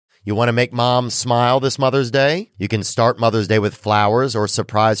You want to make mom smile this Mother's Day? You can start Mother's Day with flowers or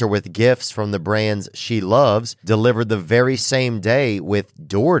surprise her with gifts from the brands she loves, delivered the very same day with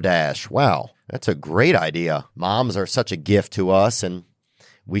DoorDash. Wow, that's a great idea. Moms are such a gift to us, and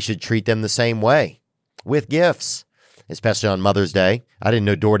we should treat them the same way, with gifts, especially on Mother's Day. I didn't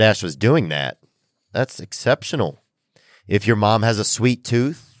know DoorDash was doing that. That's exceptional. If your mom has a sweet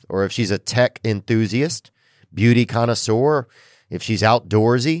tooth, or if she's a tech enthusiast, beauty connoisseur, if she's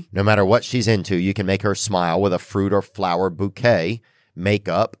outdoorsy, no matter what she's into, you can make her smile with a fruit or flower bouquet,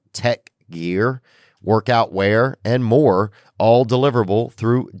 makeup, tech gear, workout wear, and more, all deliverable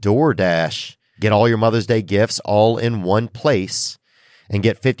through DoorDash. Get all your Mother's Day gifts all in one place and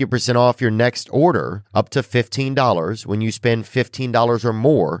get 50% off your next order up to $15 when you spend $15 or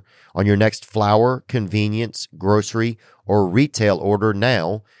more on your next flower, convenience, grocery, or retail order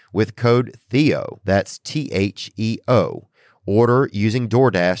now with code THEO. That's THEO. Order using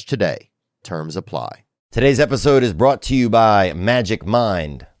DoorDash today. Terms apply. Today's episode is brought to you by Magic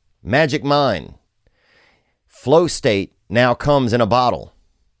Mind. Magic Mind. Flow state now comes in a bottle.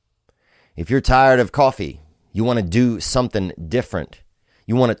 If you're tired of coffee, you want to do something different.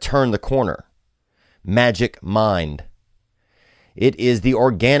 You want to turn the corner. Magic Mind. It is the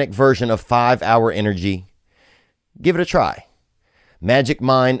organic version of 5-Hour Energy. Give it a try.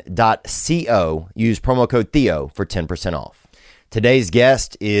 MagicMind.co. Use promo code THEO for 10% off. Today's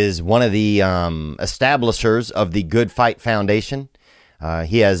guest is one of the establishers of the Good Fight Foundation.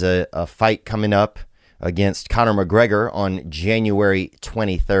 He has a fight coming up against Conor McGregor on January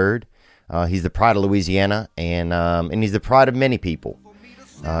 23rd. He's the pride of Louisiana, and he's the pride of many people.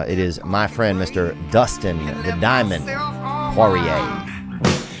 It is my friend, Mr. Dustin the Diamond Poirier.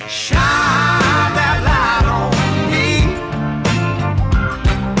 Shine that light on me.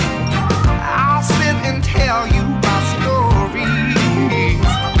 I'll sit and tell you my stories.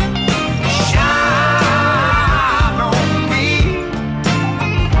 Shine on me,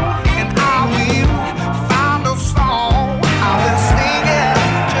 and I will find a song. I will sing it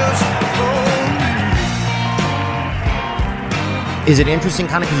just for you. Is it interesting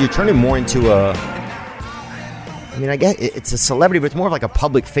kind of because you're turning more into a, I mean, I guess it's a celebrity, but it's more of like a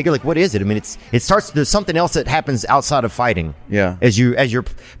public figure. Like, what is it? I mean, there's something else that happens outside of fighting. Yeah. As your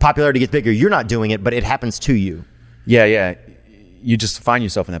popularity gets bigger, you're not doing it, but it happens to you. Yeah. You just find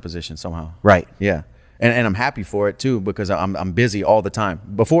yourself in that position somehow. Right. Yeah. And I'm happy for it too, because I'm busy all the time.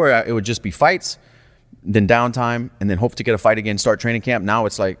 Before it would just be fights, then downtime, and then hope to get a fight again, start training camp. Now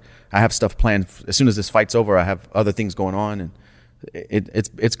it's like I have stuff planned. As soon as this fight's over, I have other things going on, and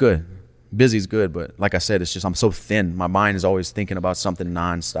it's good. Busy's good, but like I said, it's just I'm so thin. My mind is always thinking about something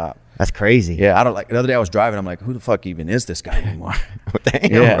nonstop. That's crazy. Yeah, I don't like. The other day I was driving. I'm like, who the fuck even is this guy anymore?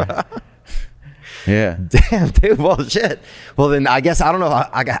 Damn. Yeah. Yeah. Damn, dude. Well, shit. Well, then I guess I don't know.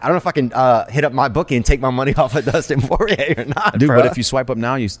 I don't know if I can hit up my bookie and take my money off of Dustin Poirier or not, dude. Bro. But if you swipe up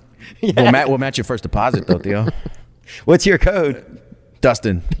now, we'll match your first deposit though, Theo. What's your code?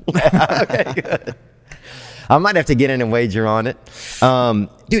 Dustin. Okay, good. I might have to get in and wager on it.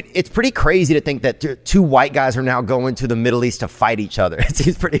 Dude, it's pretty crazy to think that two white guys are now going to the Middle East to fight each other. It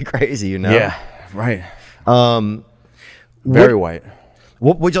seems pretty crazy, you know? Yeah, right. Very white.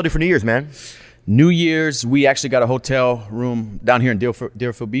 What'd y'all do for New Year's, man? New Year's, we actually got a hotel room down here in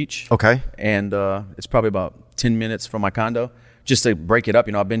Deerfield Beach. Okay. And it's probably about 10 minutes from my condo. Just to break it up,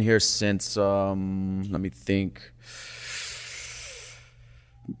 I've been here since, let me think,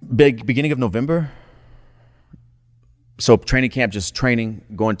 beginning of November. So training camp, just training,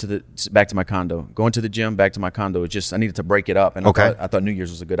 back to my condo, going to the gym, back to my condo. I needed to break it up, and okay. I thought New Year's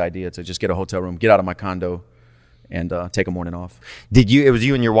was a good idea to just get a hotel room, get out of my condo, and take a morning off. It was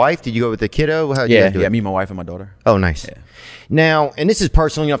you and your wife? Did you go with the kiddo? Yeah, me, my wife, and my daughter. Oh, nice. Yeah. Now, and this is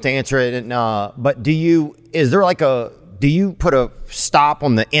personal, you don't have to answer it, but do you put a stop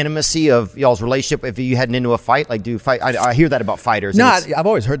on the intimacy of y'all's relationship if you hadn't into a fight? Like, do you fight? I hear that about fighters. No, I've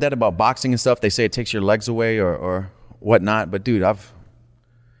always heard that about boxing and stuff. They say it takes your legs away or whatnot, but dude, I've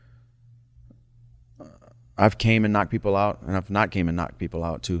came and knocked people out, and I've not came and knocked people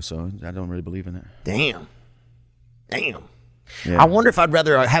out too, so I don't really believe in it. Damn. Yeah. I wonder if I'd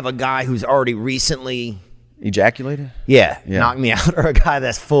rather have a guy who's already recently ejaculated. Yeah, knock me out, or a guy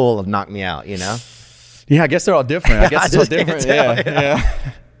that's full of knock me out, you know? Yeah, I guess they're all different. I guess it's all different. Yeah.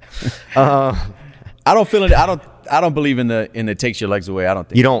 I don't feel it. I don't believe in the takes your legs away. I don't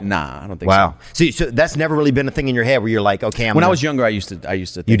think you don't. Nah, I don't think wow. so. So that's never really been a thing in your head where you're like, okay, I was younger, I used to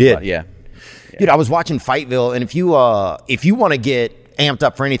think you did. about it. Yeah. Dude, I was watching Fightville, and if you want to get amped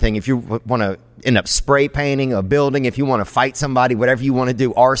up for anything, if you want to end up spray painting a building, if you want to fight somebody, whatever you want to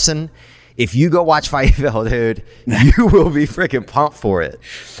do, arson, if you go watch Fightville, dude, you will be freaking pumped for it.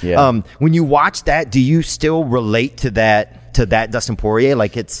 Yeah. When you watch that, do you still relate to that Dustin Poirier?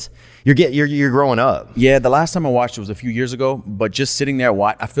 Like you're growing up. Yeah, the last time I watched it was a few years ago, but just sitting there,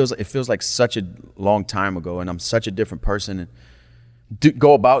 it feels like such a long time ago, and I'm such a different person. And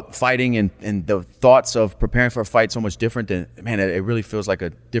go about fighting and the thoughts of preparing for a fight so much different than, man, it really feels like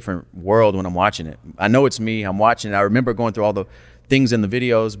a different world when I'm watching it. I know it's me. I'm watching it. I remember going through all the things in the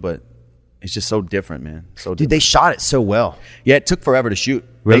videos, but it's just so different, man. So Dude, different. they shot it so well. Yeah, it took forever to shoot.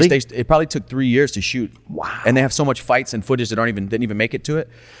 Really? It probably took 3 years to shoot. Wow. And they have so much fights and footage that didn't even make it to it.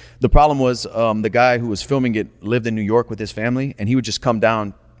 The problem was the guy who was filming it lived in New York with his family, and he would just come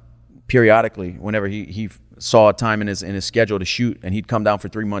down periodically whenever he saw a time in his schedule to shoot, and he'd come down for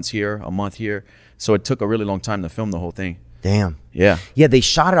 3 months here, a month here. So it took a really long time to film the whole thing. Damn. Yeah. Yeah, they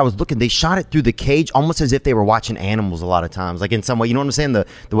shot it. I was looking. They shot it through the cage, almost as if they were watching animals a lot of times, like in some way. You know what I'm saying?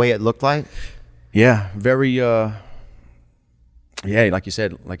 The way it looked like. Yeah, very. Like you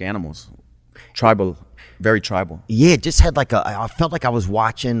said, like animals, tribal, very tribal. Yeah, it just had I felt like I was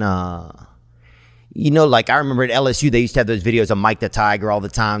watching. Like I remember at LSU, they used to have those videos of Mike the Tiger all the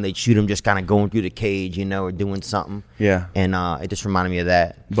time. They'd shoot him just kind of going through the cage, or doing something. Yeah. And it just reminded me of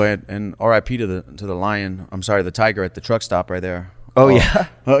that. But and R.I.P. to the lion. I'm sorry, the tiger at the truck stop right there. Oh, yeah?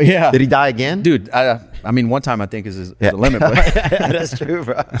 Oh, yeah. Did he die again? Dude, I mean, one time I think is the limit. But That's true,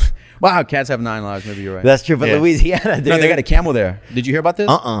 bro. wow, cats have 9 lives. Maybe you're right. That's true, but Yeah. Louisiana, dude. No, they got a camel there. Did you hear about this?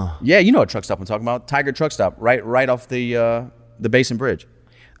 Uh-uh. Yeah, you know what truck stop I'm talking about. Tiger truck stop, right off the Basin Bridge.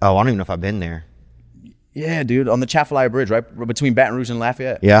 Oh, I don't even know if I've been there. Yeah, dude, on the Chaffalaya Bridge, right between Baton Rouge and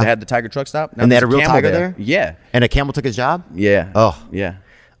Lafayette. Yeah. They had the Tiger truck stop. Now And they had a there's real camel tiger there? Yeah. And a camel took his job? Yeah. Oh. Yeah.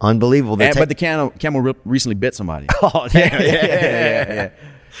 Unbelievable. But the camel recently bit somebody. Oh, damn. Yeah.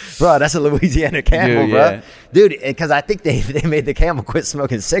 Bro, that's a Louisiana camel, Dude, bro. yeah. Dude, because I think they made the camel quit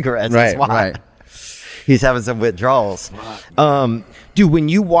smoking cigarettes. That's why. Right. He's having some withdrawals. Dude, when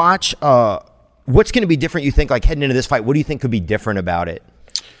you watch, what's going to be different, you think, like heading into this fight? What do you think could be different about it?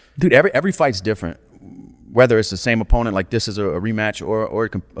 Dude, every fight's different. Whether it's the same opponent, like this is a rematch, or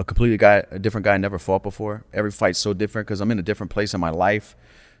a different guy I never fought before. Every fight's so different because I'm in a different place in my life.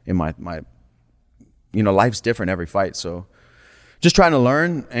 In my life's different every fight. So just trying to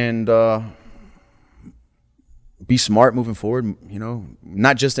learn and be smart moving forward,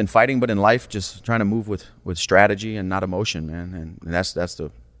 not just in fighting, but in life, just trying to move with strategy and not emotion, man. And that's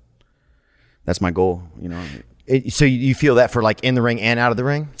my goal, So you feel that for like in the ring and out of the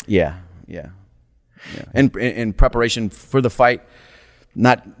ring? Yeah. And in preparation for the fight,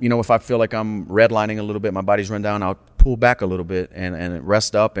 not, if I feel like I'm redlining a little bit, my body's run down, I'll pull back a little bit and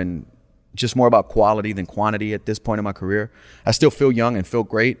rest up, and just more about quality than quantity at this point in my career. I still feel young and feel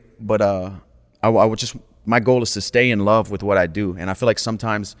great, but I would just, my goal is to stay in love with what I do. And I feel like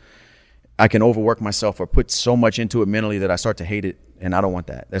sometimes I can overwork myself or put so much into it mentally that I start to hate it, and I don't want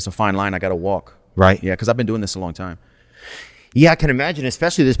that. That's a fine line I got to walk. Right. Yeah, because I've been doing this a long time. Yeah, I can imagine,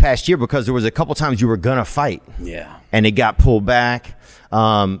 especially this past year, because there was a couple times you were going to fight. Yeah. And it got pulled back.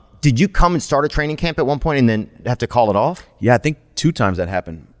 Did you come and start a training camp at one point and then have to call it off? Yeah, I think 2 times that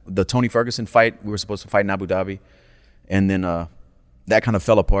happened. The Tony Ferguson fight, we were supposed to fight in Abu Dhabi, and then that kind of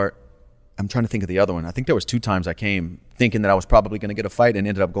fell apart. I'm trying to think of the other one. I think there was 2 times I came thinking that I was probably going to get a fight and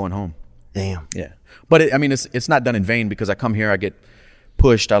ended up going home. Damn. Yeah. But it's not done in vain, because I come here, I get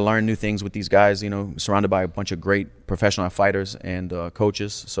pushed, I learn new things with these guys, surrounded by a bunch of great professional fighters and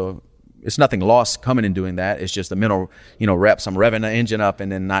coaches. So it's nothing lost coming and doing that. It's just the mental, reps. I'm revving the engine up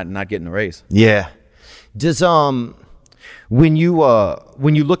and then not getting the race. Yeah. Does when you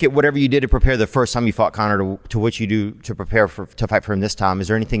look at whatever you did to prepare the first time you fought Conor to what you do to prepare to fight for him this time, is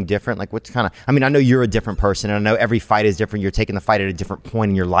there anything different? Like what's kind of, I know you're a different person, and I know every fight is different. You're taking the fight at a different point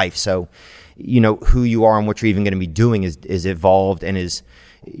in your life. So, who you are and what you're even going to be doing is evolved and is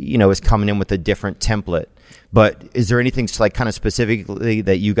coming in with a different template. But is there anything like kind of specifically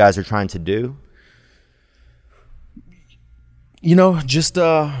that you guys are trying to do? Just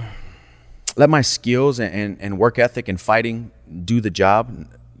let my skills and work ethic and fighting do the job.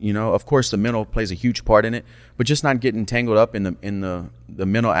 Of course the mental plays a huge part in it, but just not getting tangled up in the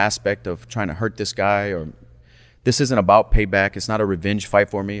mental aspect of trying to hurt this guy, or this isn't about payback. It's not a revenge fight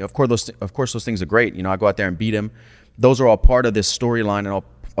for me. Of course those things are great. I go out there and beat him. Those are all part of this storyline and all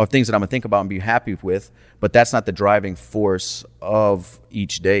are things that I'm gonna think about and be happy with, but that's not the driving force of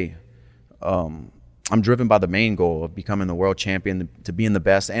each day. I'm driven by the main goal of becoming the world champion, to being the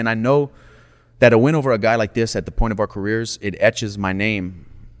best. And I know that a win over a guy like this at the point of our careers, it etches my name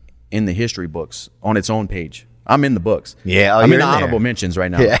in the history books on its own page. I'm in the books. Yeah, I'm in you're the in there. honorable mentions right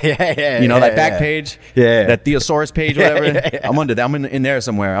now. Yeah. You know, that back yeah. page, Yeah. that Theosaurus page, whatever. I'm under that. I'm in there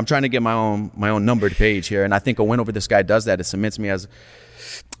somewhere. I'm trying to get my own numbered page here, and I think a win over this guy does that. It cements me as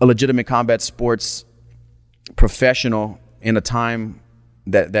a legitimate combat sports professional in a time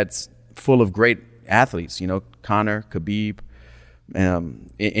that's full of great athletes. You know, Conor, Khabib,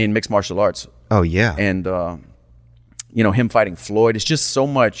 in mixed martial arts. Oh yeah. And you know, him fighting Floyd. It's just so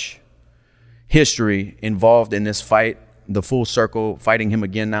much history involved in this fight. The full circle, fighting him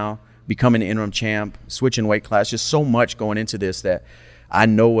again now, becoming the interim champ, switching weight class. Just so much going into this that I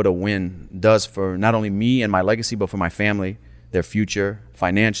know what a win does for not only me and my legacy, but for my family, their future,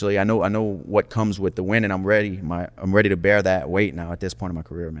 financially. I know what comes with the win, and I'm ready. I'm ready to bear that weight now at this point in my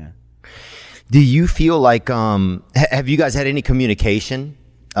career, man. Do you feel like have you guys had any communication?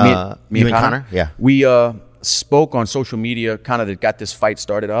 Me you and Conor? Yeah. We spoke on social media, kind of got this fight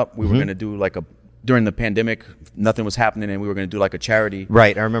started up. We were going to do like during the pandemic, nothing was happening, and we were going to do like a charity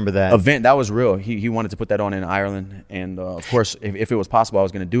Right, I remember that. event. That was real. He wanted to put that on in Ireland, and of course, if it was possible, I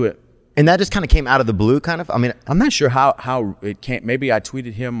was going to do it. And that just kind of came out of the blue, kind of? I mean, I'm not sure how it came. Maybe I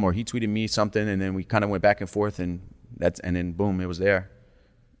tweeted him or he tweeted me something, and then we kind of went back and forth, and then boom, it was there.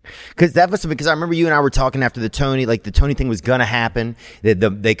 because that was because I remember you and I were talking after the Tony thing was gonna happen.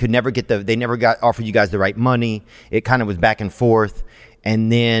 They could never they never got offered you guys the right money. It kind of was back and forth,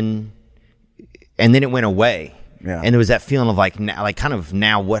 and then it went away. Yeah. And there was that feeling of like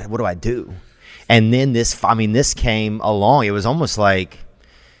now what do I do? And then this came along. It was almost like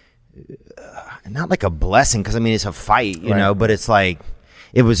not like a blessing, because I mean it's a fight, you know, but it's like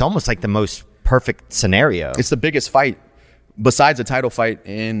it was almost like the most perfect scenario. It's the biggest fight besides a title fight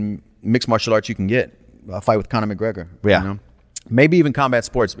in mixed martial arts you can get, a fight with Conor McGregor. Yeah. You know? Maybe even combat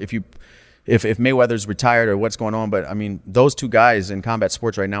sports if Mayweather's retired or what's going on. But I mean, those two guys in combat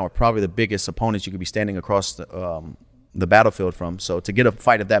sports right now are probably the biggest opponents you could be standing across the battlefield from. So to get a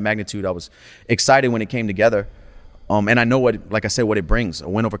fight of that magnitude, I was excited when it came together. And I know what it brings. A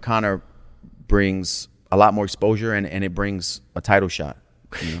win over Conor brings a lot more exposure, and it brings a title shot.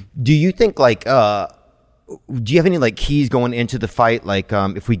 You know? Do you think do you have any like keys going into the fight? Like,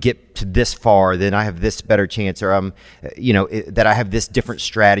 if we get to this far, then I have this better chance, or that I have this different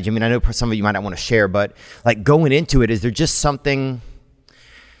strategy. I mean, I know some of you might not want to share, but like going into it, is there just something?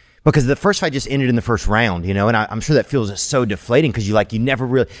 Because the first fight just ended in the first round, and I'm sure that feels just so deflating because you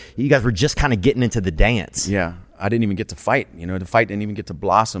guys were just kind of getting into the dance. Yeah, I didn't even get to fight. The fight didn't even get to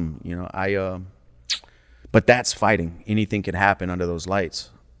blossom. But that's fighting. Anything could happen under those lights.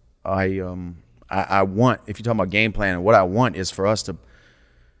 I want, if you're talking about game plan, what I want is for us to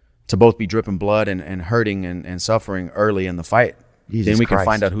both be dripping blood and hurting and suffering early in the fight. Jesus then we Christ. can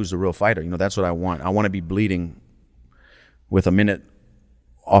find out who's the real fighter. That's what I want. I want to be bleeding with a minute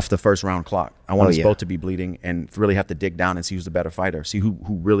off the first round clock. I want us both to be bleeding and really have to dig down and see who's the better fighter, see who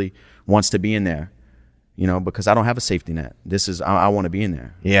really wants to be in there, because I don't have a safety net. I want to be in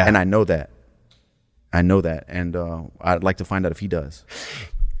there. Yeah. And I know that. And I'd like to find out if he does.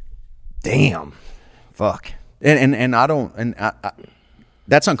 Damn. Fuck. And I don't, I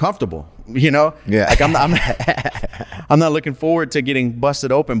that's uncomfortable, Yeah. Like I'm not looking forward to getting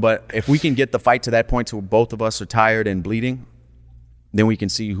busted open, but if we can get the fight to that point to where both of us are tired and bleeding, then we can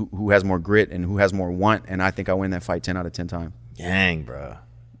see who has more grit and who has more want, and I think I win that fight 10 out of 10 times. Dang, bro.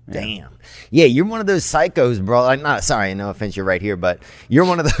 Damn. Yeah, you're one of those psychos, bro. No offense, you're right here, but you're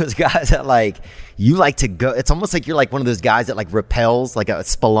one of those guys that you like to go. It's almost like you're like one of those guys that repels, like a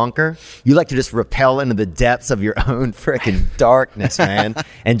spelunker. You like to just repel into the depths of your own freaking darkness, man,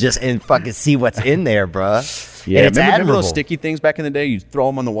 and fucking see what's in there, bro. Yeah, and it's remember those admirable. sticky things back in the day? You throw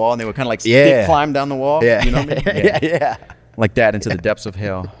them on the wall, and they would kind of like Yeah. climb down the wall. Yeah. You know what I mean? Yeah. Like that into the depths of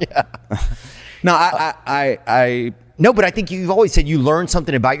hell. Yeah. No, I No, but I think you've always said you learned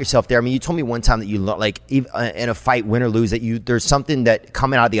something about yourself there. I mean, you told me one time that you in a fight, win or lose, that there's something that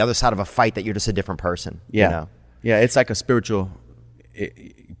coming out of the other side of a fight that you're just a different person. Yeah. Yeah, it's like a spiritual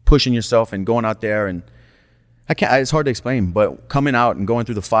pushing yourself and going out there, and it's hard to explain, but coming out and going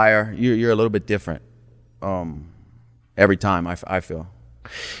through the fire, you're a little bit different every time, I feel.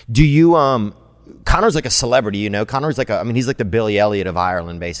 Do you Conor's like a celebrity, Conor's he's like the Billy Elliot of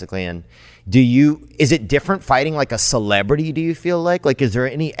Ireland, basically. And is it different fighting like a celebrity, do you feel like? Like, is there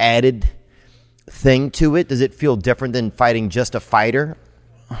any added thing to it? Does it feel different than fighting just a fighter?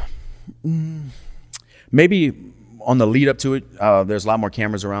 Maybe on the lead up to it, there's a lot more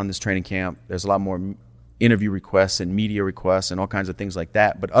cameras around this training camp. There's a lot more interview requests and media requests and all kinds of things like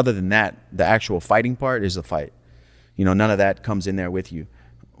that. But other than that, the actual fighting part is the fight. None of that comes in there with you.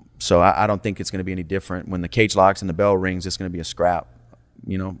 So I don't think it's going to be any different. When the cage locks and the bell rings, it's going to be a scrap.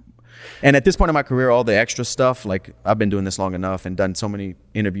 And at this point in my career, all the extra stuff, like I've been doing this long enough and done so many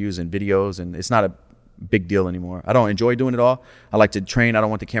interviews and videos, and it's not a big deal anymore. I don't enjoy doing it all. I like to train. I don't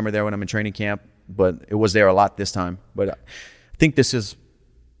want the camera there when I'm in training camp, but it was there a lot this time. But I think this is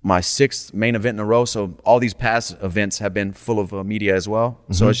my 6th main event in a row, so all these past events have been full of media as well.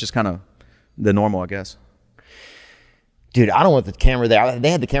 So it's just kind of the normal, I guess. Dude, I don't want the camera there. They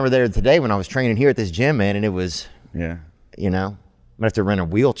had the camera there today when I was training here at this gym, man, and it was, Yeah. you know, I'm gonna have to rent a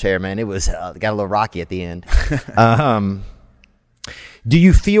wheelchair, man. It was got a little rocky at the end. Do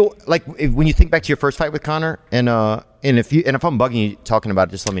you feel like when you think back to your first fight with Conor, and if I'm bugging you talking about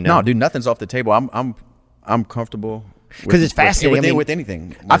it, just let me know. No, dude, nothing's off the table. I'm comfortable. Because it's fascinating. With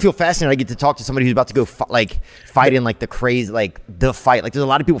anything. I feel fascinated. I get to talk to somebody who's about to go fight in like the crazy, like the fight. Like there's a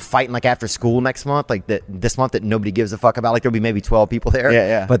lot of people fighting like after school next month, like this month that nobody gives a fuck about. Like there'll be maybe 12 people there.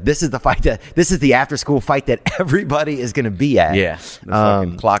 Yeah. But this is the fight this is the after school fight that everybody is going to be at. Yeah. The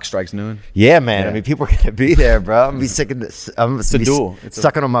fucking clock strikes noon. Yeah, man. Yeah. I mean, people are going to be there, bro. I'm going to be sick of this. I'm going to be duel.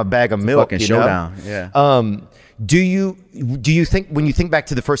 sucking on my bag of milk. Fucking you showdown. know? Yeah. Do you think when you think back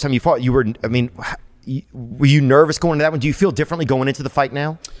to the first time you fought, were you nervous going into that one? Do you feel differently going into the fight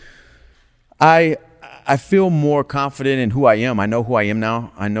now? I feel more confident in who I am. I know who I am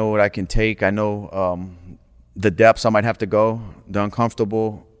now. I know what I can take. I know the depths I might have to go, the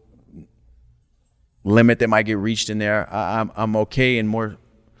uncomfortable limit that might get reached in there. I'm okay and more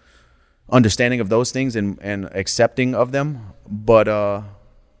understanding of those things and accepting of them. But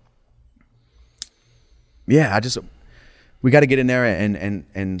yeah, we got to get in there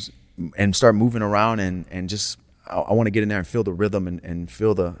and start moving around and just I want to get in there and feel the rhythm and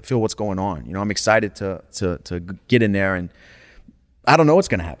feel what's going on. You know, I'm excited to get in there, and I don't know what's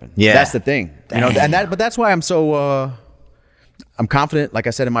going to happen. Yeah, that's the thing. You know, but that's why I'm so I'm confident. Like I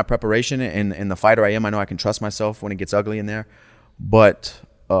said, in my preparation and the fighter I am, I know I can trust myself when it gets ugly in there. But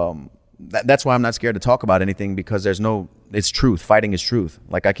that's why I'm not scared to talk about anything, because it's truth. Fighting is truth.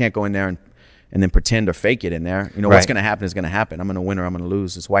 Like I can't go in there and then pretend or fake it in there. You know, what's going to happen is going to happen. I'm going to win or I'm going to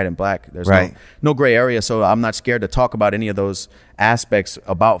lose. It's white and black. There's no gray area. So I'm not scared to talk about any of those aspects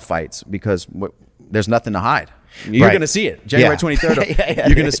about fights, because there's nothing to hide. You're going to see it. January 23rd.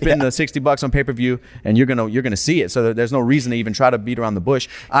 You're going to spend the $60 on pay-per-view, and you're going to see it. So there's no reason to even try to beat around the bush.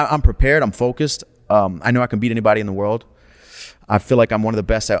 I'm prepared. I'm focused. I know I can beat anybody in the world. I feel like I'm one of the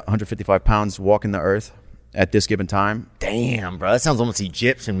best at 155 pounds walking the earth at this given time. Damn, bro. That sounds almost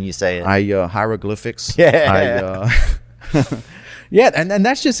Egyptian when you say it. Hieroglyphics. Yeah. Yeah, and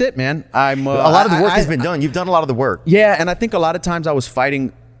that's just it, man. A lot of the work has been done. You've done a lot of the work. Yeah, and I think a lot of times I was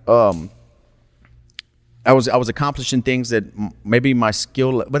fighting. I was accomplishing things that maybe my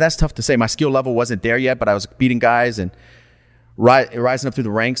skill, but that's tough to say. My skill level wasn't there yet, but I was beating guys and rising up through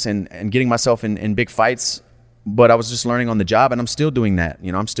the ranks and getting myself in big fights. But I was just learning on the job, and I'm still doing that.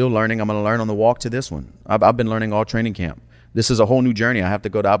 You know, I'm still learning. I'm going to learn on the walk to this one. I've been learning all training camp. This is a whole new journey. I have to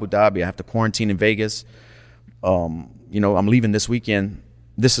go to Abu Dhabi. I have to quarantine in Vegas. You know, I'm leaving this weekend.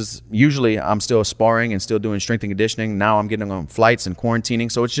 This is usually I'm still sparring and still doing strength and conditioning. Now I'm getting on flights and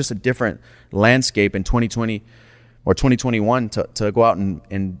quarantining. So it's just a different landscape in 2020 or 2021 to go out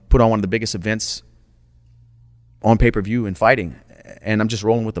and put on one of the biggest events on pay-per-view and fighting. And I'm just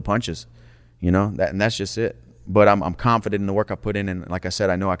rolling with the punches, you know, and that's just it. But I'm confident in the work I put in, and like I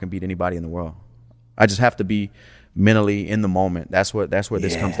said, I know I can beat anybody in the world. I just have to be mentally in the moment. That's what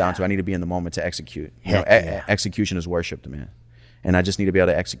this comes down to. I need to be in the moment to execute. You know, execution is worship, man. And I just need to be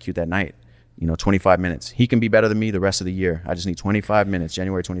able to execute that night. You know, 25 minutes. He can be better than me the rest of the year. I just need 25 minutes,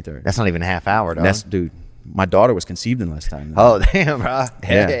 January 23rd. That's not even a half hour, dog. Dude, my daughter was conceived in less time. Oh, damn, bro.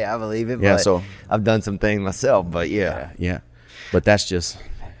 Yeah. Hey, I believe it. Yeah, but so I've done some things myself, but yeah. But that's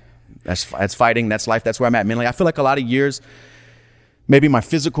fighting. That's life. That's where I'm at mentally. I feel like a lot of years, maybe my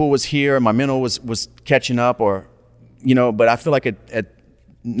physical was here, my mental was catching up, or, you know. But I feel like in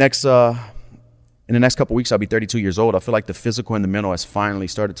the next couple of weeks, I'll be 32 years old. I feel like the physical and the mental has finally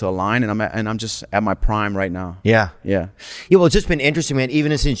started to align, and I'm just at my prime right now. Yeah. Well, it's just been interesting, man.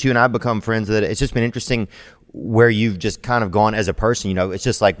 Even since you and I have become friends, that it's just been interesting where you've just kind of gone as a person. You know, it's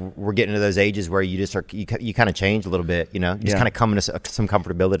just like we're getting to those ages where you just you kind of change a little bit. You know, just kind of come into some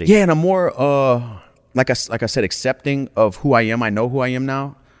comfortability. Yeah, and I'm more like I said, accepting of who I am. I know who I am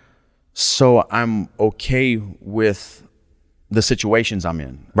now, so I'm okay with the situations I'm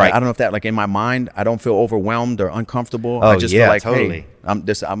in. Right. I don't know if that, like, in my mind, I don't feel overwhelmed or uncomfortable. Oh, I just feel like, totally. hey,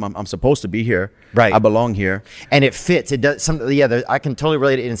 I'm supposed to be here. Right. I belong here. And it fits. It does some. Yeah, I can totally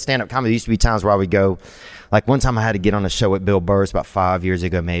relate it in stand-up comedy. There used to be times where I would go, like one time I had to get on a show with Bill Burr's about 5 years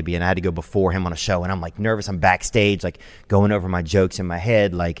ago maybe, and I had to go before him on a show, and I'm like nervous. I'm backstage, like going over my jokes in my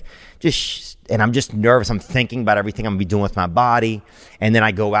head, like and I'm just nervous. I'm thinking about everything I'm gonna be doing with my body, and then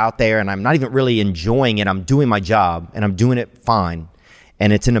I go out there and I'm not even really enjoying it. I'm doing my job and I'm doing it fine,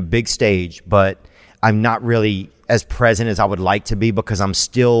 and it's in a big stage, but I'm not really as present as I would like to be because I'm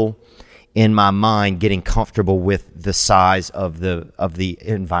still in my mind getting comfortable with the size of the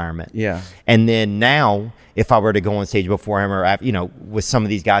environment. Yeah. And then now, if I were to go on stage before him or after, with some of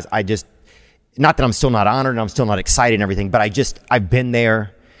these guys, not that I'm still not honored and I'm still not excited and everything, but I've been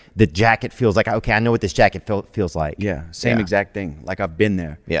there. The jacket feels like, okay, I know what this jacket feels like. Yeah. Same exact thing. Like I've been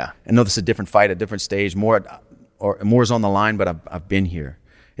there. Yeah. I know this is a different fight, a different stage, more is on the line, but I've been here.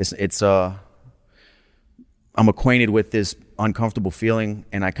 I'm acquainted with this uncomfortable feeling,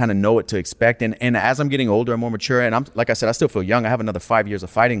 and I kind of know what to expect. And as I'm getting older and more mature, and I'm like I said, I still feel young. I have another 5 years of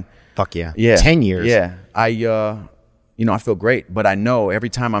fighting. Fuck yeah. Yeah. 10 years. Yeah. I feel great, but I know every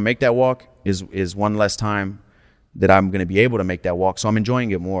time I make that walk is one less time that I'm going to be able to make that walk. So I'm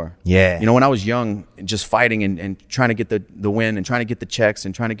enjoying it more. Yeah. When I was young, just fighting and trying to get the win and trying to get the checks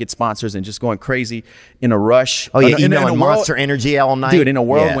and trying to get sponsors and just going crazy in a rush. Oh yeah. In a Monster Energy all night. Dude, in a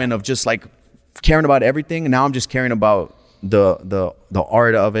whirlwind of just like caring about everything, and now I'm just caring about the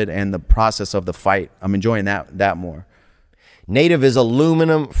art of it and the process of the fight. I'm enjoying that more. Native is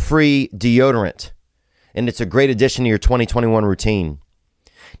aluminum-free deodorant, and it's a great addition to your 2021 routine.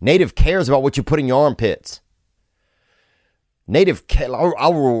 Native cares about what you put in your armpits. I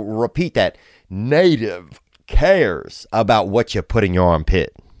will repeat that. Native cares about what you put in your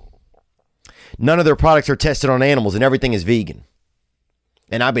armpit. None of their products are tested on animals, and everything is vegan.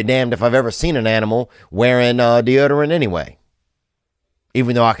 And I'd be damned if I've ever seen an animal wearing deodorant anyway.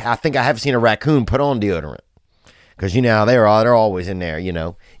 Even though I think I have seen a raccoon put on deodorant. Because you know how they're always in there,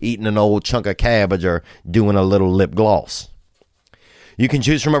 eating an old chunk of cabbage or doing a little lip gloss. You can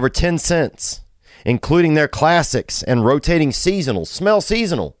choose from over 10 scents, including their classics and rotating seasonals. Smell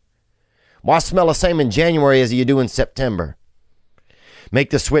seasonal. Why smell the same in January as you do in September? Make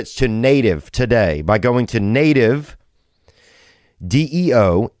the switch to Native today by going to native.com/Theo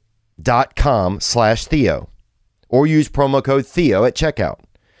or use promo code Theo at checkout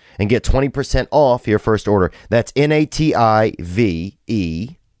and get 20% off your first order. That's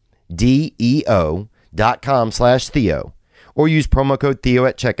nativedeo.com/Theo or use promo code Theo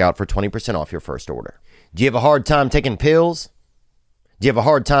at checkout for 20% off your first order. Do you have a hard time taking pills? Do you have a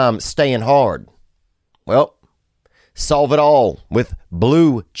hard time staying hard? Well, solve it all with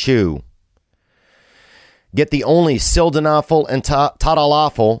Blue Chew. Get the only sildenafil and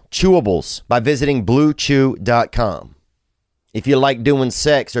tadalafil chewables by visiting bluechew.com. If you like doing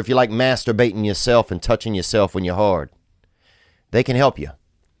sex or if you like masturbating yourself and touching yourself when you're hard, they can help you.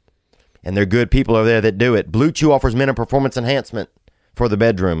 And they're good people over there that do it. Blue Chew offers men a performance enhancement for the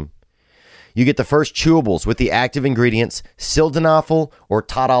bedroom. You get the first chewables with the active ingredients sildenafil or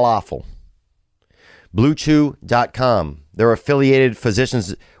tadalafil. BlueChew.com. Their affiliated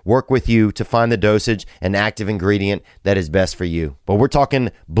physicians work with you to find the dosage and active ingredient that is best for you. But we're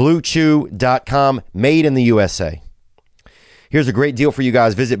talking BlueChew.com, made in the USA. Here's a great deal for you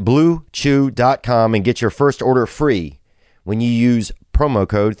guys. Visit BlueChew.com and get your first order free when you use promo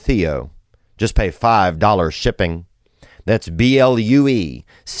code Theo. Just pay $5 shipping. That's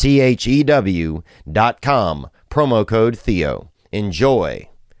BlueChew.com, promo code Theo. Enjoy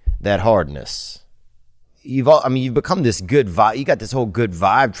that hardness. You've become this good vibe. You got this whole good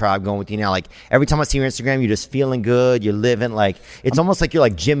vibe tribe going with you now. Like every time I see your Instagram, you're just feeling good. You're living like it's almost like you're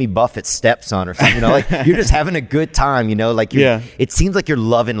like Jimmy Buffett's stepson or something. Like you're just having a good time. Like It seems like you're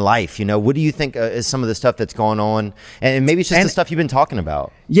loving life. What do you think is some of the stuff that's going on? And maybe it's just the stuff you've been talking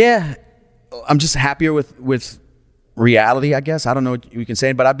about. Yeah, I'm just happier with reality, I guess. I don't know what you can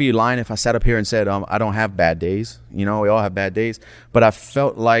say, but I'd be lying if I sat up here and said I don't have bad days. We all have bad days. But I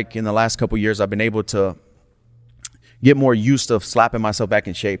felt like in the last couple of years, I've been able to get more used to slapping myself back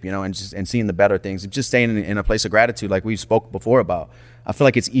in shape, and seeing the better things and just staying in a place of gratitude like we spoke before about. I feel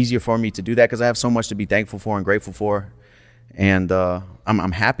like it's easier for me to do that because I have so much to be thankful for and grateful for. And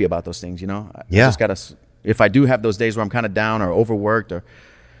I'm happy about those things, Yeah. I just gotta, if I do have those days where I'm kind of down or overworked or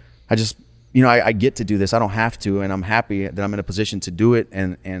I just, I get to do this. I don't have to, and I'm happy that I'm in a position to do it.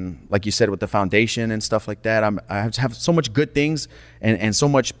 And like you said, with the foundation and stuff like that, I have so much good things and so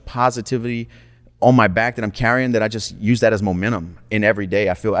much positivity on my back that I'm carrying that I just use that as momentum in every day.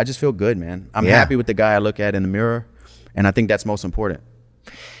 I just feel good, man. I'm happy with the guy I look at in the mirror, and I think that's most important.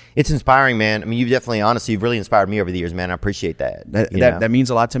 It's inspiring, man. I mean, you've definitely, honestly, you've really inspired me over the years, man. I appreciate that. That means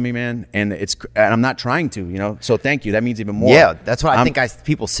a lot to me, man. And I'm not trying to, you know. So thank you. That means even more. Yeah, that's what I think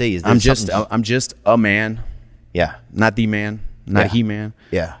people see. Is I'm just a man. Yeah, not the man, not he man.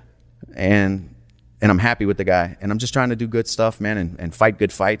 Yeah, and I'm happy with the guy. And I'm just trying to do good stuff, man, and fight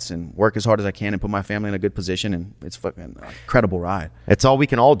good fights and work as hard as I can and put my family in a good position. And it's fucking an incredible ride. It's all we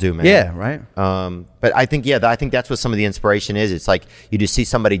can all do, man. Yeah, right. But I think, I think that's what some of the inspiration is. It's like you just see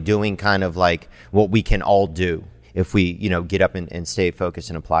somebody doing kind of like what we can all do if we, get up and stay focused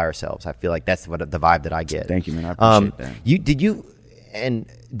and apply ourselves. I feel like that's what the vibe that I get. Thank you, man. I appreciate that.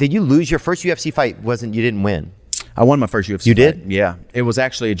 Did you lose your first UFC fight? You didn't win? I won my first UFC fight. You did? Yeah. It was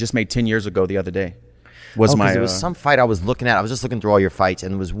actually, it just made 10 years ago the other day. There was some fight I was looking at. I was just looking through all your fights,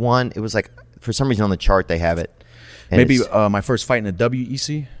 and there was one. It was like, for some reason on the chart they have it. Maybe my first fight in the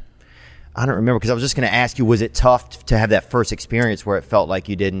WEC. I don't remember, because I was just going to ask you, was it tough to have that first experience where it felt like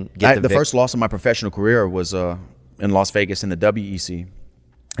you didn't get the first loss of my professional career was in Las Vegas in the WEC.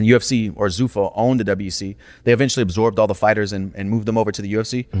 And UFC, or Zuffa, owned the WEC. They eventually absorbed all the fighters and moved them over to the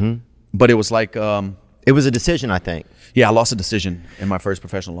UFC. Mm-hmm. But it was like... it was a decision, I think. Yeah, I lost a decision in my first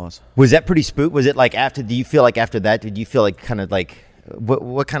professional loss. Was that pretty spook? Was it like do you feel like after that, did you feel like kind of like,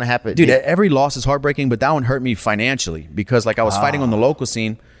 what kind of happened? Dude, every loss is heartbreaking, but that one hurt me financially because like I was fighting on the local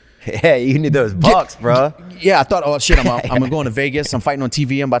scene. Yeah, you need those bucks, bro. Yeah, I thought, oh shit, I'm going to Vegas. I'm fighting on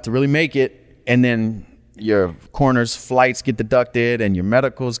TV. I'm about to really make it. And then your corner's flights get deducted and your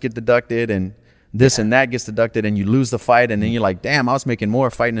medicals get deducted and this and that gets deducted and you lose the fight. And then you're like, damn, I was making more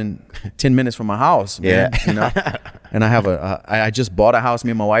fighting in 10 minutes from my house, man. Yeah. And I just bought a house,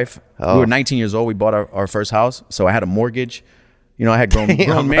 me and my wife. We were 19 years old. We bought our first house. So I had a mortgage. I had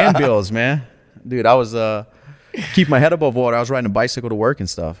grown man bills, man. Dude, I was keep my head above water. I was riding a bicycle to work and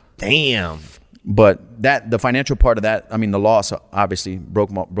stuff. Damn. But the financial part of that, I mean, the loss obviously broke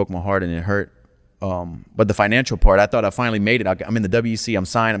my heart and it hurt. But the financial part, I thought I finally made it. I'm in the WEC. I'm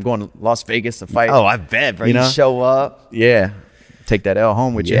signed. I'm going to Las Vegas to fight. Oh, I bet, bro. You show up. Yeah. Take that L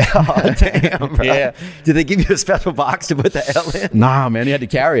home with you. Oh, damn, bro. Yeah. Did they give you a special box to put the L in? Nah, man. You had to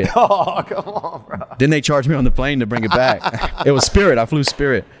carry it. Oh, come on, bro. Then they charged me on the plane to bring it back. It was Spirit. I flew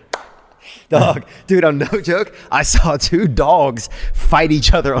Spirit. Dog, dude, I'm no joke. I saw two dogs fight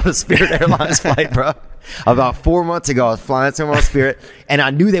each other on a Spirit Airlines flight, bro. About 4 months ago, I was flying somewhere on Spirit, and I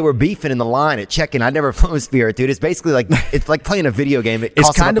knew they were beefing in the line at check-in. I'd never flown Spirit, dude. It's basically like playing a video game.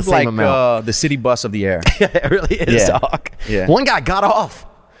 It's kind of like the city bus of the air. It really is, dog. Yeah. One guy got off.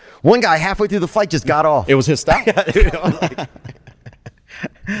 One guy halfway through the flight just got off. It was his stop.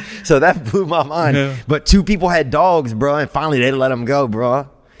 So that blew my mind. Yeah. But two people had dogs, bro, and finally they let them go, bro.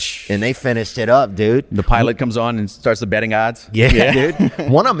 And they finished it up, dude. The pilot comes on and starts the betting odds. Yeah, dude.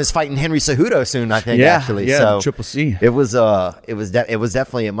 One of them is fighting Henry Cejudo soon, I think. Actually, yeah, so Triple C. It was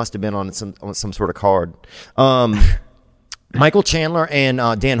definitely. It must have been on some sort of card. Michael Chandler and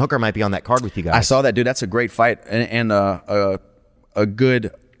Dan Hooker might be on that card with you guys. I saw that, dude. That's a great fight and a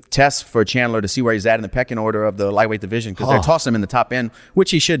good test for Chandler to see where he's at in the pecking order of the lightweight division because they're tossing him in the top end,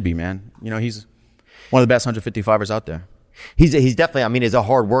 which he should be, man. He's one of the best 155ers out there. He's definitely. I mean, he's a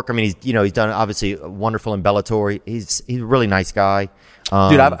hard worker. I mean, he's done obviously wonderful in Bellator. He's a really nice guy.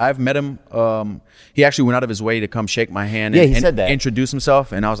 Dude, I've met him. He actually went out of his way to come shake my hand. Yeah, he said that. Introduce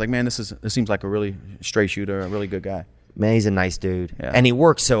himself, and I was like, man, this seems like a really straight shooter, a really good guy. Man, he's a nice dude, yeah. And he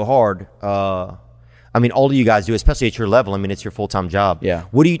works so hard. I mean, all of you guys do, especially at your level. I mean, it's your full-time job. Yeah.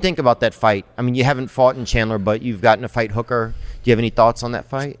 What do you think about that fight? I mean, you haven't fought in Chandler, but you've gotten to fight Hooker. Do you have any thoughts on that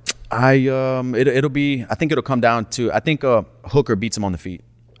fight? It'll be. I think it'll come down to. I think Hooker beats him on the feet.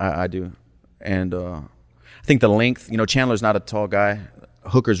 I do, and I think the length. Chandler's not a tall guy.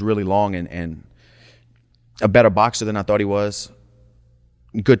 Hooker's really long and a better boxer than I thought he was.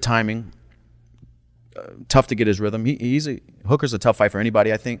 Good timing. Tough to get his rhythm. Hooker's a tough fight for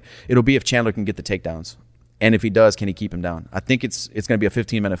anybody. I think it'll be if Chandler can get the takedowns. And if he does, can he keep him down? I think it's going to be a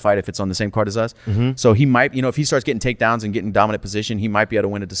 15-minute fight if it's on the same card as us. Mm-hmm. So he might, if he starts getting takedowns and getting dominant position, he might be able to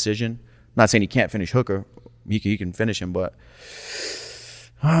win a decision. Not saying he can't finish Hooker. He can finish him, but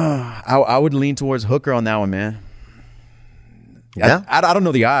I would lean towards Hooker on that one, man. Yeah? I don't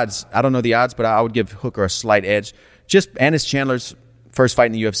know the odds. But I would give Hooker a slight edge. And it's Chandler's first fight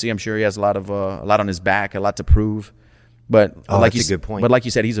in the UFC. I'm sure he has a lot on his back, a lot to prove. But that's a good point. But like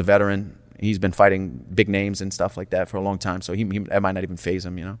you said, he's a veteran. He's been fighting big names and stuff like that for a long time, so that might not even faze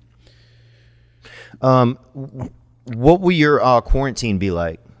him, What will your quarantine be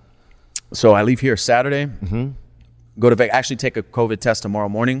like? So I leave here Saturday, go to Vegas, actually take a COVID test tomorrow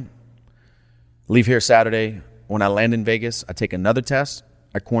morning, leave here Saturday. When I land in Vegas, I take another test.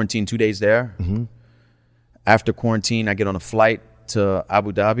 I quarantine 2 days there. Mm-hmm. After quarantine, I get on a flight to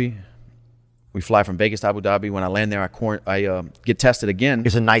Abu Dhabi. We fly from Vegas to Abu Dhabi. When I land there, I get tested again.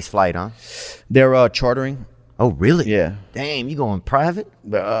 It's a nice flight, huh? They're chartering. Oh, really? Yeah. Damn, you going private?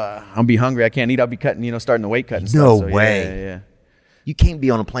 I'll be hungry. I can't eat. I'll be cutting, starting the weight cut and No stuff. So, way. Yeah. You can't be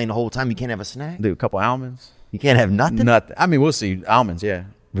on a plane the whole time. You can't have a snack? Do a couple almonds. You can't have nothing? Nothing. I mean, we'll see. Almonds, yeah.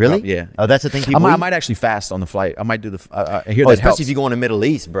 Really? Yeah. Oh, that's the thing people I eat? might actually fast on the flight. I might do the. I hear Oh, that especially helps. if you go in the Middle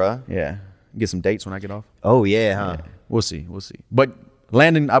East, bro. Yeah. Get some dates when I get off. Oh, yeah, huh? Yeah. We'll see. But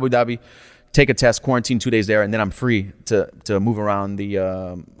land in Abu Dhabi, take a test, quarantine 2 days there, and then I'm free to move around the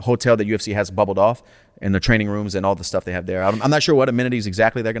hotel that UFC has bubbled off and the training rooms and all the stuff they have there. I'm not sure what amenities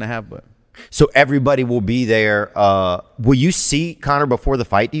exactly they're going to have, but. So everybody will be there. Will you see Conor before the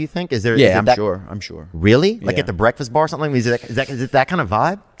fight, do you think? Is Yeah, I'm sure. I'm sure. Really? Like Yeah. at the breakfast bar or something? Is it that kind of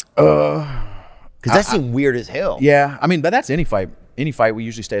vibe? Because that seemed weird as hell. Yeah, I mean, but that's any fight. Any fight, we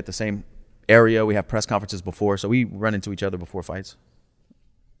usually stay at the same area. We have press conferences before, so we run into each other before fights.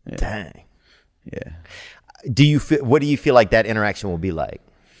 Yeah. Dang. Yeah. What do you feel like that interaction will be like?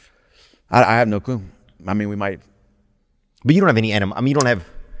 I have no clue. I mean, we might. But you don't have any animal. I mean, you don't have.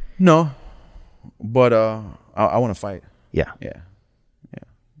 No, but I want to fight. Yeah. Yeah.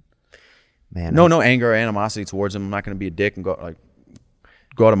 Man. No anger or animosity towards him. I'm not going to be a dick and go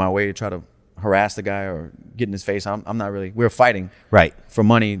out of my way to try to harass the guy or get in his face. I'm not really. We're fighting Right. for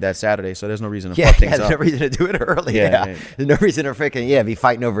money that Saturday, so there's no reason to Yeah, fuck things there's up. no reason to do it early. Yeah, Yeah. yeah. There's no reason to freaking, be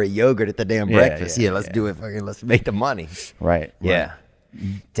fighting over a yogurt at the damn Yeah, breakfast. yeah, Yeah, let's do it. Fucking, let's make the money. Right. Yeah.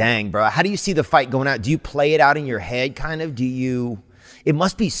 Dang, bro. How do you see the fight going out? Do you play it out in your head, kind of? It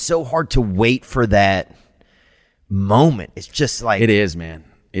must be so hard to wait for that moment. It's just like. It is, man.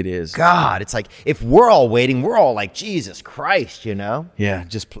 It is. God, it's like, if we're all waiting, we're all like, Jesus Christ, Yeah,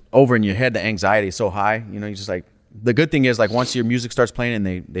 just over in your head, the anxiety is so high. You're just like, the good thing is, like, once your music starts playing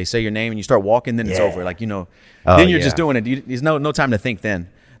and they say your name and you start walking, then it's Yeah. over. Like, then you're yeah. just doing it. There's no time to think then.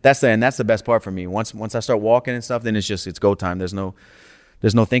 That's the best part for me. Once I start walking and stuff, then it's go time. There's no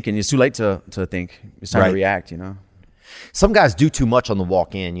thinking. It's too late to think. It's time Right. to react, Some guys do too much on the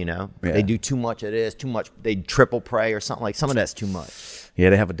walk-in, Yeah. They do too much of this, too much. They triple pray or something. Like, some of that's too much. Yeah,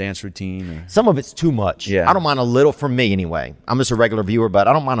 they have a dance routine. Some of it's too much. Yeah. I don't mind a little, for me anyway. I'm just a regular viewer, but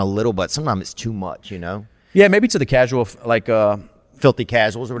I don't mind a little, but sometimes it's too much, Yeah, maybe to the casual, like, Filthy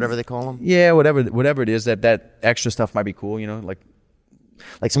casuals or whatever they call them. yeah, whatever it is, that extra stuff might be cool,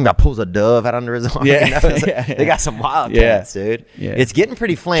 Like some guy pulls a dove out under his arm. Yeah. They got some wild Yeah. cats, dude. Yeah. It's getting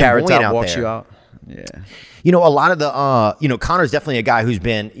pretty Carrot flamboyant Top out walks there. you out. Yeah. A lot of the, Conor's definitely a guy who's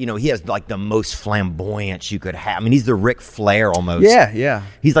been, he has like the most flamboyance you could have. I mean, he's the Ric Flair almost. Yeah.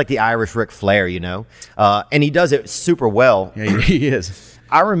 He's like the Irish Ric Flair, and he does it super well. Yeah, he is.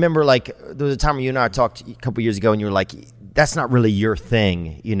 I remember, like, there was a time when you and I talked a couple years ago, and you were like, that's not really your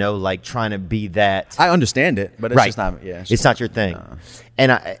thing, like trying to be that. I understand it, but it's Right. just not. Yeah, It's not your thing. No.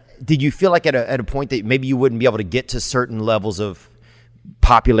 And did you feel like at a point that maybe you wouldn't be able to get to certain levels of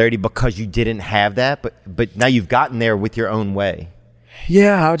popularity because you didn't have that, but now you've gotten there with your own way?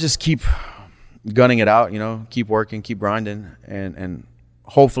 Yeah, I'll just keep gunning it out, keep working, keep grinding, and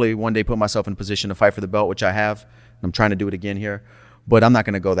hopefully one day put myself in a position to fight for the belt, which I have. I'm trying to do it again here, but I'm not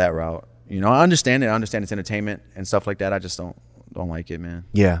going to go that route. I understand it. I understand it's entertainment and stuff like that. I just don't like it, man.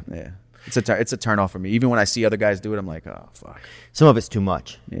 Yeah. It's a turn off for me. Even when I see other guys do it, I'm like, oh fuck. Some of it's too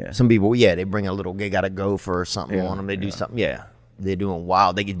much. Yeah. Some people, they bring a little, they got a gopher or something Yeah, on them. They do something. Yeah. They're doing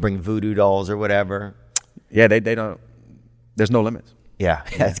wild. They could bring voodoo dolls or whatever. Yeah, they don't. There's no limits. Yeah.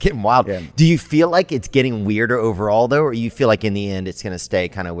 It's getting wild. Yeah. Do you feel like it's getting weirder overall, though, or you feel like in the end it's going to stay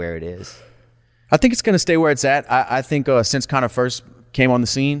kind of where it is? I think it's going to stay where it's at. I think since Conor first came on the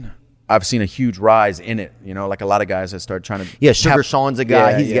scene, I've seen a huge rise in it. Like a lot of guys that start trying to. Yeah, Sugar Sean's a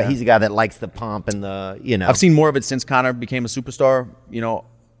guy. Yeah, He's a guy that likes the pomp and the. I've seen more of it since Conor became a superstar.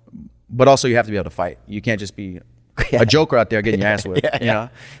 But also you have to be able to fight. You can't just be a joker out there getting your ass whipped. Yeah,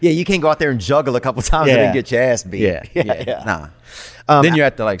 you can't go out there and juggle a couple times and then get your ass beat. Yeah. Nah. Then you're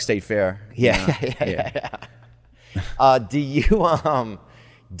at the state fair. Yeah. How do you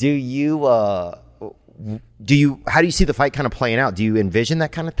see the fight kind of playing out? Do you envision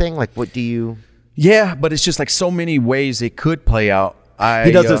that kind of thing? Like, what do you? Yeah, but it's just like so many ways it could play out.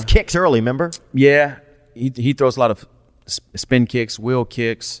 He does those kicks early, remember? Yeah, he throws a lot of spin kicks, wheel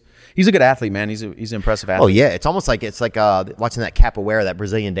kicks. He's a good athlete, man. He's an impressive athlete. Oh yeah, it's almost like watching that capoeira, that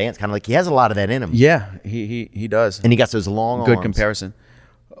Brazilian dance, kind of like he has a lot of that in him. Yeah, he does. And he got those long good arms. comparison.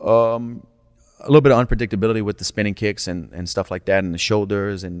 A little bit of unpredictability with the spinning kicks and stuff like that, and the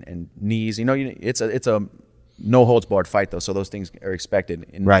shoulders and knees. It's a no holds barred fight though, so those things are expected.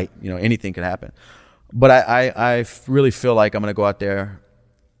 And, right. Anything could happen. But I really feel like I'm gonna go out there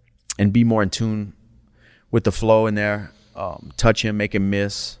and be more in tune with the flow in there touch him, make him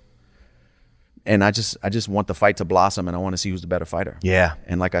miss. And I just want the fight to blossom, and I want to see who's the better fighter. Yeah.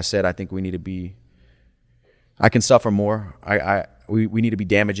 And like I said, I think we need to be. I can suffer more. We need to be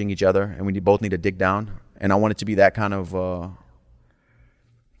damaging each other, and we both need to dig down. And I want it to be that kind of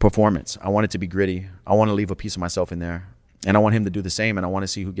performance. I want it to be gritty. I want to leave a piece of myself in there, and I want him to do the same. And I want to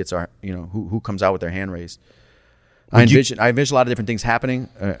see who gets who comes out with their hand raised. I envision a lot of different things happening,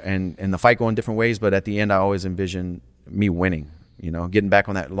 and the fight going different ways. But at the end, I always envision me winning. Getting back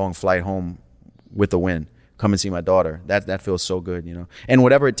on that long flight home with a win. Come and see my daughter. That feels so good. And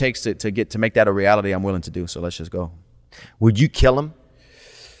whatever it takes to make that a reality, I'm willing to do. So let's just go. Would you kill him?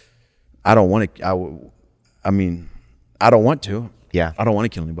 I don't want to. I don't want to. Yeah. I don't want to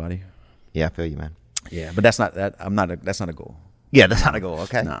kill anybody. Yeah, I feel you, man. Yeah, but that's not that. That's not a goal. Yeah, that's not a goal.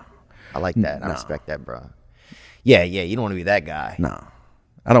 Okay. No. I like that. I respect that, bro. Yeah. You don't want to be that guy. No.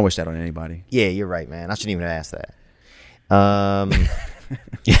 I don't wish that on anybody. Yeah, you're right, man. I shouldn't even have asked that.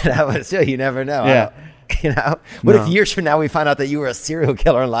 Still, you never know. Yeah. What if years from now we find out that you were a serial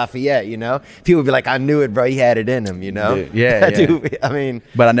killer in Lafayette? People would be like, "I knew it, bro. He had it in him." Dude, yeah. Dude, I mean,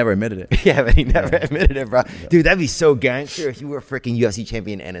 but I never admitted it. Yeah, but he never admitted it, bro. Yeah. Dude, that'd be so gangster if you were a freaking UFC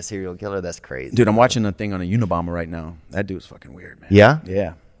champion and a serial killer. That's crazy. Dude, I'm watching a thing on a Unabomber right now. That dude's fucking weird, man. Yeah.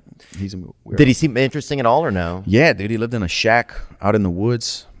 Yeah. He's a weird. Did he seem interesting at all or no? Yeah, dude. He lived in a shack out in the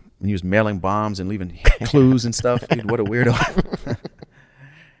woods. And he was mailing bombs and leaving clues and stuff. Dude, what a weirdo.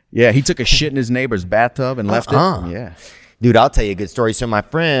 Yeah, he took a shit in his neighbor's bathtub and left it. Yeah. Dude, I'll tell you a good story. So my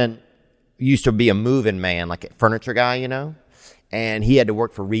friend used to be a moving man, like a furniture guy, and he had to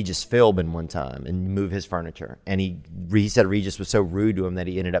work for Regis Philbin one time and move his furniture. And he said Regis was so rude to him that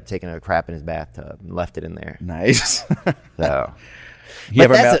he ended up taking a crap in his bathtub and left it in there. Nice. So... He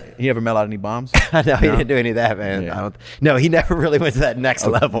ever mail out any bombs? No, he didn't do any of that, man. Yeah. No, he never really went to that next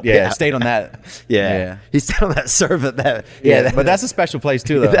level. Yeah, stayed on that. Yeah. He stayed on that servant. But that's a special place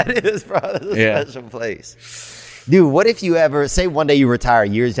too, though. That is, bro. That's a special place. Dude, what if you ever, say one day you retire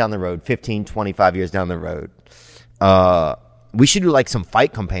years down the road, 15, 25 years down the road. We should do like some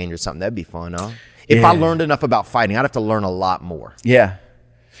fight campaign or something. That'd be fun, huh? If I learned enough about fighting, I'd have to learn a lot more. Yeah.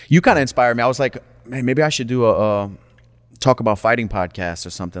 You kind of inspired me. I was like, man, maybe I should do a talk about fighting podcast or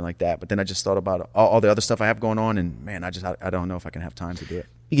something like that. But then I just thought about all the other stuff I have going on, and man, I don't know if I can have time to do it.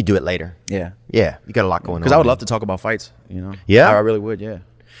 You could do it later. Yeah. You got a lot going on. Because I would love to talk about fights. Yeah, I really would. Yeah.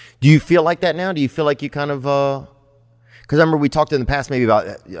 Do you feel like that now? Do you feel like you kind of because I remember we talked in the past maybe about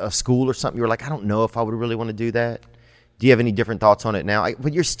a school or something. You were like, I don't know if I would really want to do that. Do you have any different thoughts on it now?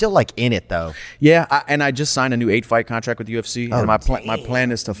 But you're still like in it though. Yeah, and I just signed a new 8-fight contract with UFC, and my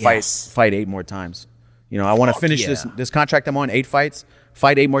plan is to fight 8 more times. I want to finish this contract I'm on, 8 fights,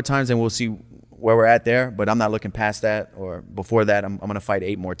 fight 8 more times, and we'll see where we're at there. But I'm not looking past that or before that. I'm going to fight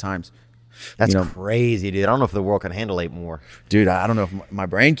 8 more times. That's crazy, dude. I don't know if the world can handle 8 more. Dude, I don't know if my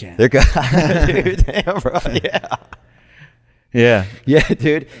brain can. They're good. Dude, damn, bro. Yeah. Yeah,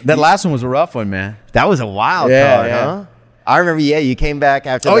 dude. That last one was a rough one, man. That was a wild card, huh? I remember, you came back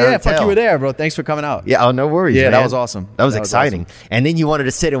after the hotel. Fuck, you were there, bro. Thanks for coming out. Yeah, no worries, Yeah, man. that was awesome. That was exciting. Awesome. And then you wanted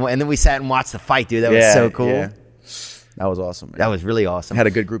to sit, and then we sat and watched the fight, dude. That was so cool. Yeah. That was awesome, man. That was really awesome. Had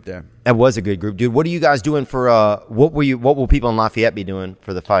a good group there. That was a good group, dude. What are you guys doing for, what will people in Lafayette be doing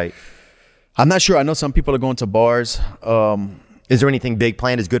for the fight? I'm not sure. I know some people are going to bars. Is there anything big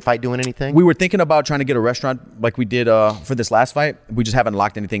planned? Is Good Fight doing anything? We were thinking about trying to get a restaurant like we did for this last fight. We just haven't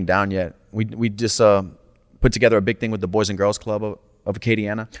locked anything down yet. We just put together a big thing with the Boys and Girls Club of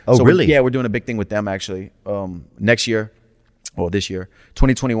Acadiana. Oh, so really? We're doing a big thing with them actually next year. Well, this year,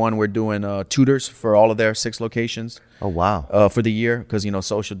 2021, we're doing tutors for all of their 6 locations. Oh, wow. For the year, because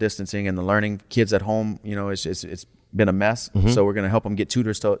social distancing and the learning, kids at home, it's been a mess. Mm-hmm. So we're going to help them get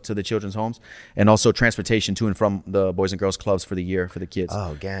tutors to the children's homes, and also transportation to and from the Boys and Girls Clubs for the year for the kids.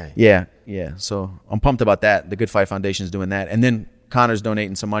 Oh, gang. Yeah. So I'm pumped about that. The Good Fight Foundation is doing that, and then Connor's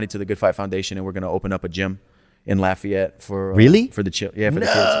donating some money to the Good Fight Foundation, and we're going to open up a gym in Lafayette for really for the the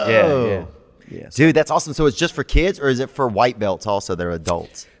kids. Yeah. Dude, that's awesome. So it's just for kids, or is it for white belts also that are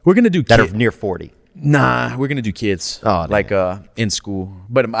adults? We're gonna do that are near 40. Nah, we're gonna do kids. Oh, like in school.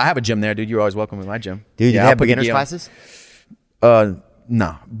 But I have a gym there, dude. You're always welcome in my gym. Dude, you have beginners classes?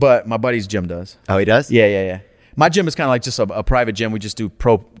 No, but my buddy's gym does. Oh, he does? Yeah. My gym is kind of like just a private gym. We just do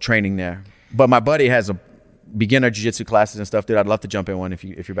pro training there. But my buddy has a beginner jiu-jitsu classes and stuff, dude. I'd love to jump in one if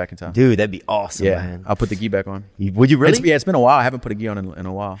you're back in town. Dude, that'd be awesome, man. I'll put the gi back on. Would you really? It's been a while. I haven't put a gi on in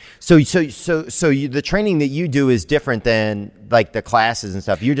a while. So the training that you do is different than like the classes and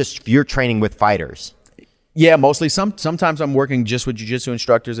stuff. You're training with fighters. Yeah, mostly. Sometimes I'm working just with jiu-jitsu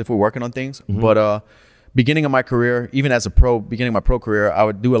instructors if we're working on things. Mm-hmm. But beginning of my career, even as a pro, beginning of my pro career, I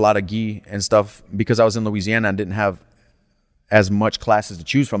would do a lot of gi and stuff because I was in Louisiana and didn't have as much classes to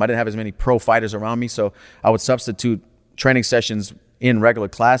choose from. I didn't have as many pro fighters around me, so I would substitute training sessions in regular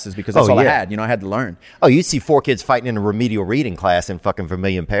classes because that's all I had. I had to learn. Oh, you'd see 4 kids fighting in a remedial reading class in fucking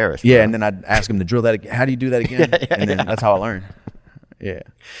Vermilion Parish. Bro. Yeah, and then I'd ask them to drill that again. How do you do that again? And then that's how I learned. Yeah.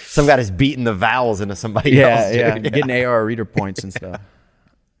 Some guy just beating the vowels into somebody else. Dude. Yeah, getting AR reader points and stuff.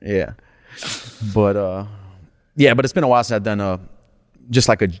 Yeah. But it's been a while since I've done just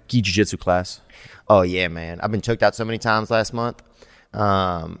like a gi jiu-jitsu class. Oh yeah, man. I've been choked out so many times last month.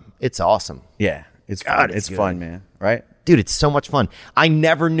 It's awesome. Yeah. It's fun. It's fun, man. Right? Dude, it's so much fun. I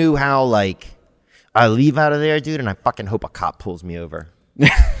never knew how, like, I leave out of there, dude, and I fucking hope a cop pulls me over.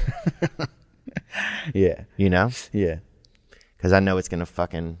 Yeah. You know? Yeah. Because I know it's going to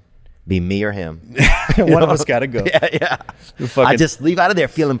fucking be me or him. One of us got to go. Yeah. I just leave out of there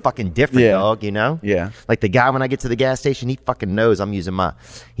feeling fucking different, dog, you know? Yeah. Like the guy when I get to the gas station, he fucking knows I'm using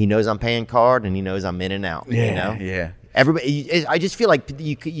he knows I'm paying card and he knows I'm in and out, yeah, you know? Yeah. Everybody, I just feel like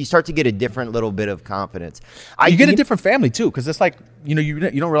you start to get a different little bit of confidence. You get a different family too, because it's like you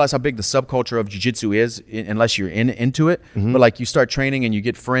don't realize how big the subculture of jiu-jitsu is unless you're into it. Mm-hmm. But like you start training and you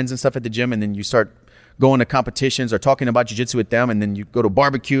get friends and stuff at the gym, and then you start going to competitions or talking about jiu-jitsu with them, and then you go to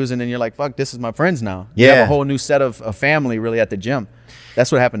barbecues, and then you're like, "Fuck, this is my friends now." Yeah, you have a whole new set of family really at the gym.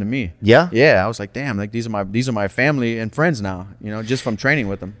 That's what happened to me. Yeah, yeah. I was like, "Damn, like these are my family and friends now." Just from training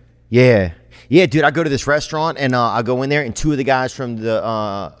with them. Yeah. Yeah, dude, I go to this restaurant and I go in there and 2 of the guys from the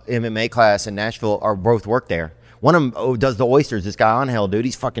MMA class in Nashville both work there. One of them does the oysters. This guy Angel, dude,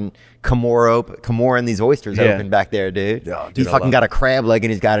 he's fucking Kimoring these oysters open back there, dude. Oh, dude, he's fucking got a crab leg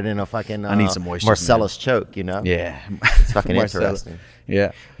and he's got it in a fucking I need some oysters, Marcellus choke, you know? Yeah. It's fucking interesting.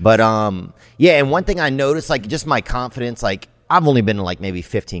 Yeah. But and one thing I noticed, like just my confidence, like I've only been in like maybe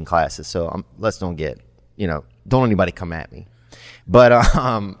 15 classes, so don't anybody come at me.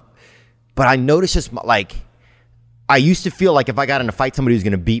 But I noticed just like I used to feel like if I got in a fight, somebody was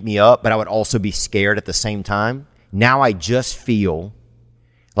going to beat me up, but I would also be scared at the same time. Now I just feel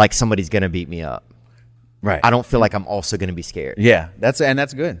like somebody's going to beat me up. Right. I don't feel like I'm also going to be scared. Yeah, that's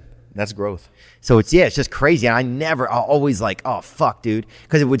good. That's growth. So it's just crazy. And I always like, oh fuck, dude,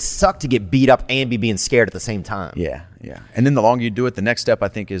 because it would suck to get beat up and be being scared at the same time. Yeah, yeah. And then the longer you do it, the next step I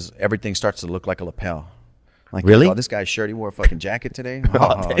think is everything starts to look like a lapel. Like, really? Oh, this guy's shirt, he wore a fucking jacket today?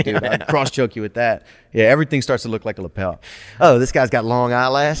 Oh, dude, I'd cross-choke you with that. Yeah, everything starts to look like a lapel. Oh, this guy's got long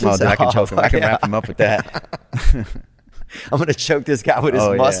eyelashes? Oh, dude, I can choke him. I can wrap him up with that. I'm going to choke this guy with his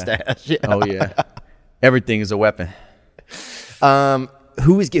mustache. Yeah. Oh, yeah. Everything is a weapon.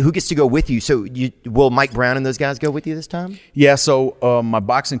 Who gets to go with you? So will Mike Brown and those guys go with you this time? Yeah, so my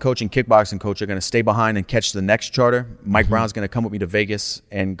boxing coach and kickboxing coach are going to stay behind and catch the next charter. Mike Brown's going to come with me to Vegas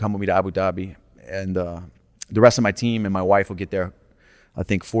and come with me to Abu Dhabi. And the rest of my team and my wife will get there, I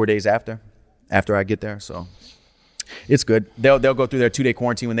think, 4 days after I get there. So it's good. They'll go through their 2-day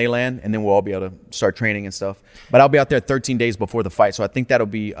quarantine when they land, and then we'll all be able to start training and stuff. But I'll be out there 13 days before the fight, so I think that'll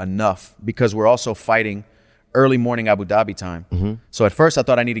be enough because we're also fighting early morning Abu Dhabi time. Mm-hmm. So at first I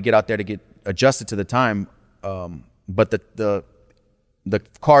thought I need to get out there to get adjusted to the time, but the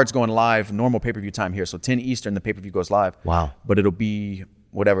card's going live, normal pay-per-view time here. So 10 Eastern, the pay-per-view goes live. Wow. But it'll be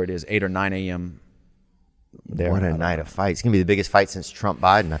whatever it is, 8 or 9 a.m. there. What a night of fights. It's going to be the biggest fight since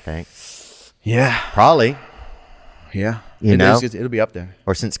Trump-Biden, I think. Yeah. Probably. Yeah. It'll be up there.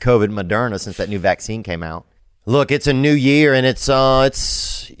 Or since COVID, Moderna, since that new vaccine came out. Look, it's a new year, and it's time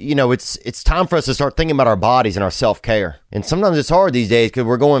for us to start thinking about our bodies and our self-care. And sometimes it's hard these days because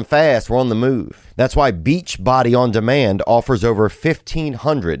we're going fast, we're on the move. That's why Beachbody On Demand offers over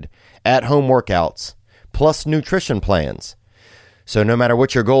 1,500 at-home workouts plus nutrition plans. So no matter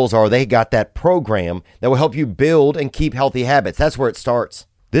what your goals are, they got that program that will help you build and keep healthy habits. That's where it starts.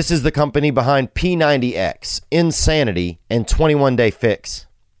 This is the company behind P90X, Insanity, and 21 Day Fix.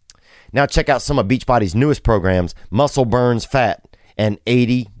 Now check out some of Beachbody's newest programs, Muscle Burns Fat and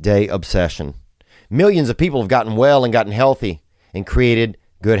 80-Day Obsession. Millions of people have gotten well and gotten healthy and created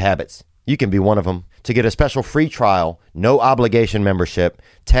good habits. You can be one of them. To get a special free trial, no obligation membership,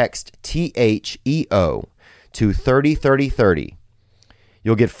 text THEO to 303030.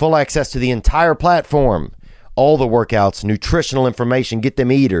 You'll get full access to the entire platform, all the workouts, nutritional information, get them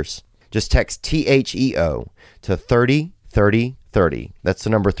eaters. Just text THEO to 303030. That's the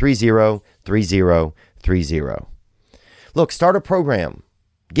number 303030. Look, start a program.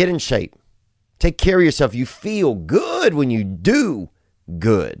 Get in shape. Take care of yourself. You feel good when you do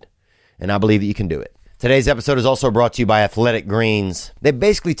good. And I believe that you can do it. Today's episode is also brought to you by Athletic Greens. They've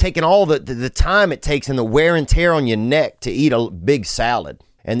basically taken all the time it takes and the wear and tear on your neck to eat a big salad.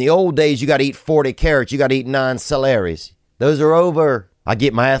 In the old days, you got to eat 40 carrots. You got to eat 9 celeries. Those are over. I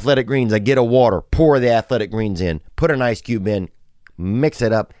get my Athletic Greens. I get a water. Pour the Athletic Greens in. Put an ice cube in. Mix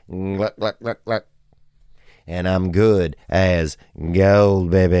it up. Gluck, gluck, gluck, gluck. And I'm good as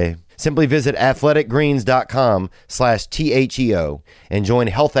gold, baby. Simply visit athleticgreens.com/THEO and join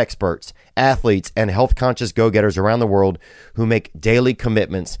health experts, athletes, and health-conscious go-getters around the world who make daily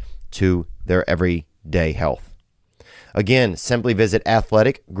commitments to their everyday health. Again, simply visit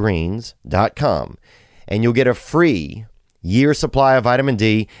athleticgreens.com and you'll get a free year supply of vitamin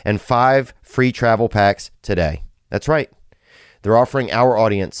D and 5 free travel packs today. That's right. They're offering our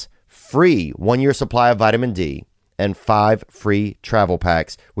audience free 1-year supply of vitamin D and 5 free travel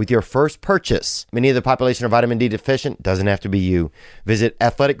packs with your first purchase. Many of the population are vitamin D deficient. Doesn't have to be you. Visit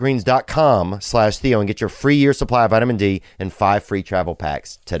athleticgreens.com/Theo and get your free year supply of vitamin D and 5 free travel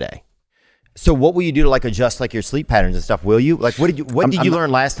packs today. So what will you do to like adjust like your sleep patterns and stuff? Will you? Like what did you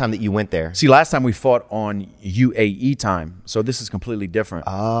learn last time that you went there? See, last time we fought on UAE time, so this is completely different.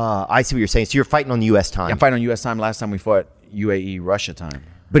 I see what you're saying. So you're fighting on US time. I'm fighting on US time. Last time we fought UAE Russia time.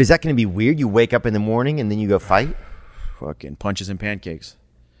 But is that going to be weird? You wake up in the morning and then you go fight? Fucking punches and pancakes.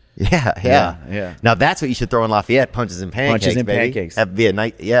 Yeah. Now that's what you should throw in Lafayette: punches and pancakes. Punches and baby. pancakes. That'd be a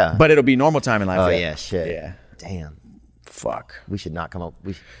night. Yeah. But it'll be normal time in Lafayette. Oh yeah, shit. Yeah. Damn. Fuck. We should not come up.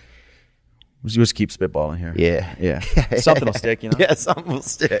 We just keep spitballing here. Yeah. Something will stick, you know. Yeah, something will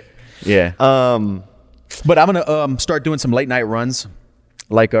stick. Yeah. But I'm gonna start doing some late night runs,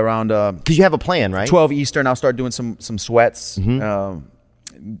 like around because you have a plan, right? 12 Eastern. I'll start doing some sweats.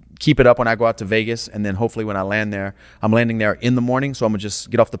 Keep it up when I go out to Vegas, and then hopefully when I land there, I'm landing there in the morning, so I'm gonna just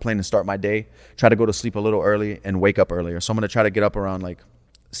get off the plane and start my day. Try to go to sleep a little early and wake up earlier. So I'm gonna try to get up around like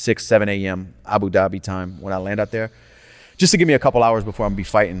 6, 7 a.m. Abu Dhabi time when I land out there, just to give me a couple hours before I'm gonna be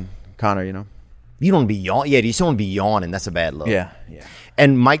fighting Connor. You know. You don't want to be yawning. Yeah, you just want to be yawning. That's a bad look. Yeah.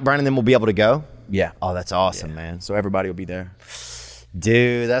 And Mike Brown and them will be able to go. Yeah. Oh, that's awesome, man. So everybody will be there.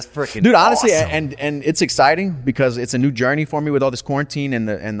 Dude, that's freaking Dude, honestly, awesome. and it's exciting because it's a new journey for me with all this quarantine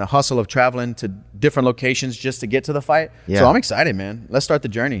and the hustle of traveling to different locations just to get to the fight. Yeah. So I'm excited, man. Let's start the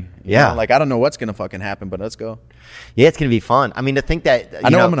journey. You know? Like I don't know what's gonna fucking happen, but let's go. Yeah, it's gonna be fun. I mean, to think that I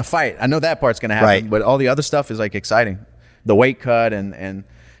know I'm gonna fight. I know that part's gonna happen, Right. but all the other stuff is like exciting. The weight cut and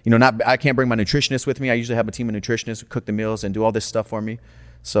you know, I can't bring my nutritionist with me. I usually have a team of nutritionists who cook the meals and do all this stuff for me.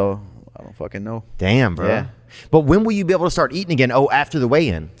 So I don't fucking know. Damn, bro. Yeah. But when will you be able to start eating again? Oh, after the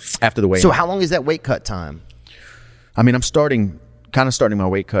weigh-in. After the weigh-in. So how long is that weight cut time? I mean, I'm starting my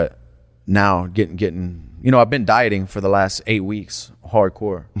weight cut now. Getting. You know, I've been dieting for the last 8 weeks,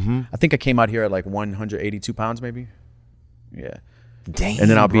 hardcore. I think I came out here at like 182 pounds, maybe. Yeah. Damn. And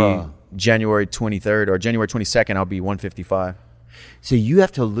then I'll bro. be January 23rd or January 22nd. I'll be 155. So you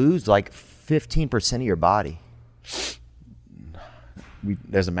have to lose like 15% of your body.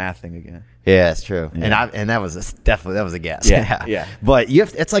 There's a math thing again. Yeah, that's true. Yeah. And that was a guess. Yeah. But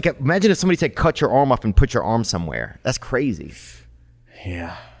it's like imagine if somebody said cut your arm off and put your arm somewhere. That's crazy.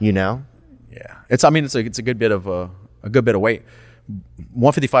 Yeah. You know? Yeah. It's a good bit of weight.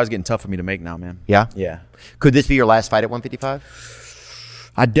 155 is getting tough for me to make now, man. Yeah. Yeah. Could this be your last fight at 155?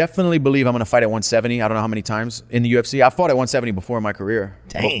 I definitely believe I'm going to fight at 170. I don't know how many times in the UFC. I fought at 170 before in my career.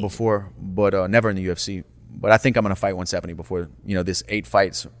 Dang. But never in the UFC. But I think I'm going to fight 170 before, you know, this 8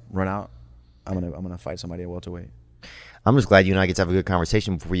 fights run out. I'm gonna fight somebody at welterweight. I'm just glad you and I get to have a good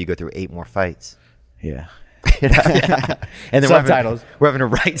conversation before you go through 8 more fights. Yeah. And then Subtitles. we're having to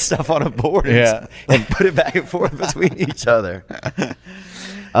write stuff on a board and put it back and forth between each other.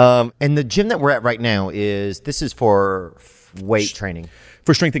 And the gym that we're at right now is for weight training.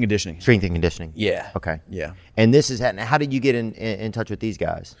 For strength and conditioning. Strength and conditioning. Yeah. Okay. Yeah. And this is how did you get in touch with these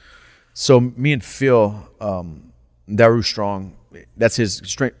guys? So me and Phil, Daru Strong, that's his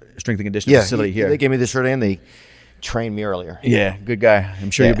strength and conditioning facility here. They gave me the shirt and they trained me earlier. Yeah, good guy.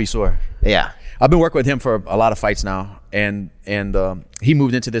 I'm sure you'll be sore. Yeah. I've been working with him for a lot of fights now, and he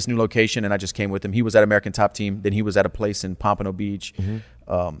moved into this new location, and I just came with him. He was at American Top Team, then he was at a place in Pompano Beach.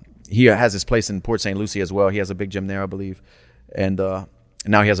 He has his place in Port St. Lucie as well. He has a big gym there, I believe, and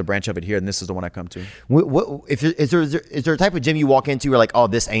now he has a branch of it here, and this is the one I come to. Is there a type of gym you walk into where like, oh,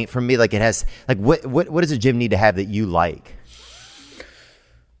 this ain't for me? Like it has like what does a gym need to have that you like?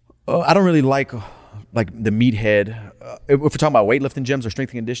 I don't really like the meathead. If we're talking about weightlifting gyms or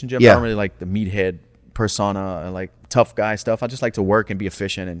strength and conditioning gyms, Yeah. I don't really like the meathead persona and like tough guy stuff. I just like to work and be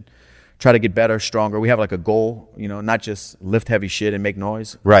efficient and try to get better, stronger. We have like a goal, you know, not just lift heavy shit and make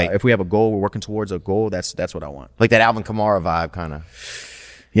noise. Right. If we have a goal, we're working towards a goal. That's what I want. Like that Alvin Kamara vibe, kind of.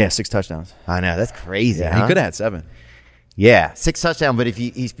 Yeah, 6 touchdowns. I know that's crazy. Yeah, huh? he could have had 7. Yeah, 6 touchdowns. But if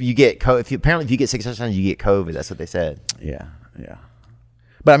you get if you get 6 touchdowns, you get COVID. That's what they said. Yeah.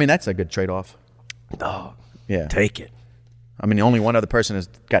 But I mean, that's a good trade-off. Oh, Yeah. take it. I mean, only one other person has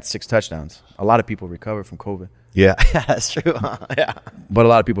got 6 touchdowns. A lot of people recover from COVID. Yeah, that's true. Yeah. But a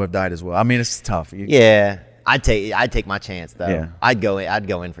lot of people have died as well. I mean, it's tough. Yeah. I'd take my chance though. Yeah. I'd go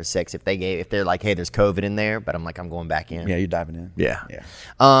in for 6 if they're like, hey, there's COVID in there, but I'm going back in. Yeah, you're diving in. Yeah.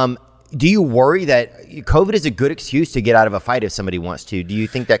 Yeah. Do you worry that COVID is a good excuse to get out of a fight if somebody wants to? Do you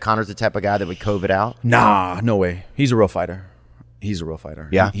think that Conor's the type of guy that would COVID out? Nah, no way. He's a real fighter.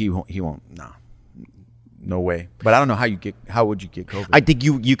 Yeah. He won't. Nah. No way. But I don't know how would you get COVID? I think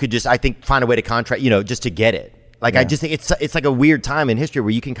you could just find a way to contract, just to get it. Like, I just think it's like a weird time in history where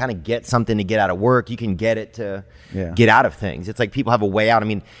you can kind of get something to get out of work. You can get it to get out of things. It's like people have a way out. I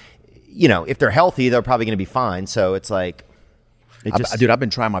mean, if they're healthy, they're probably going to be fine. So it's like, dude, I've been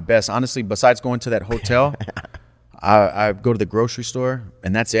trying my best. Honestly, besides going to that hotel, I go to the grocery store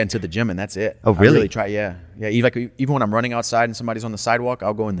and that's it, and to the gym and that's it. Oh, really? I really try, yeah. Even when I'm running outside and somebody's on the sidewalk,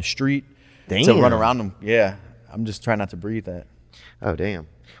 I'll go in the street Damn. to run around them. Yeah, I'm just trying not to breathe that. Oh, damn.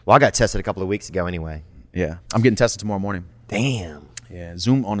 Well, I got tested a couple of weeks ago anyway. Yeah, I'm getting tested tomorrow morning. Damn. Yeah,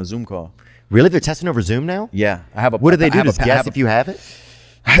 on a Zoom call. Really? They're testing over Zoom now? Yeah, I have a. What do they do? Just guess if you have it?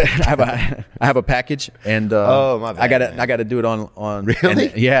 I have a package, and oh, my bad, I gotta do it on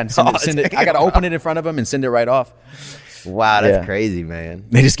really? and send it. I gotta open it in front of them and send it right off. Wow, that's crazy, man.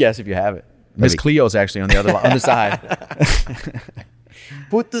 They just guess if you have it. Miss Cleo's actually on the other side.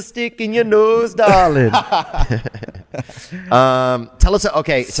 Put the stick in your nose, darling. Tell us.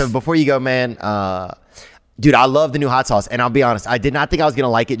 Okay, so before you go, man. Dude, I love the new hot sauce, and I'll be honest, I did not think I was gonna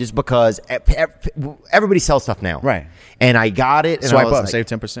like it just because everybody sells stuff now, right? And I got it. And Swipe I was up, like, save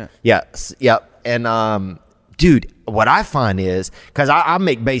 10%. Yeah, yep. And dude, what I find is because I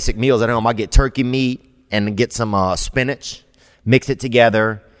make basic meals at home, I get turkey meat and get some spinach, mix it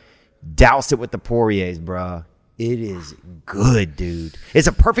together, douse it with the Poiriers, bro. It is good, dude. It's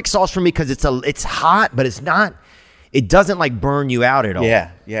a perfect sauce for me because it's hot, but it's not. It doesn't like burn you out at all.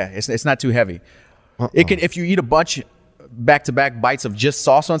 Yeah. It's not too heavy. It can, if you eat a bunch back-to-back bites of just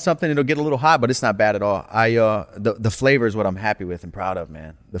sauce on something, it'll get a little hot, but it's not bad at all. The flavor is what I'm happy with and proud of,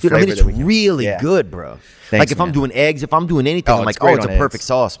 man. The Dude, flavor I mean, it's really good, bro. Thanks, like if man. I'm doing eggs, if I'm doing anything, I'm like, oh, it's a perfect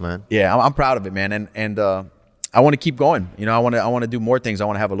sauce, man. Yeah, I'm proud of it, man. And I want to keep going. I want to do more things. I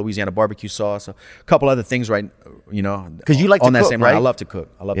want to have a Louisiana barbecue sauce, a couple other things, right? Because you like to on that cook, same right? line. I love to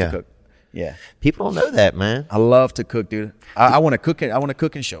cook. To cook. Yeah, people don't know that, man. I love to cook, dude. I want to cook it. I want to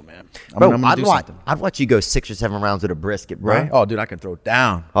cook and show, man. Bro, I'm gonna do something. I'd watch you go 6 or 7 rounds with a brisket, bro. Right? Oh, dude, I can throw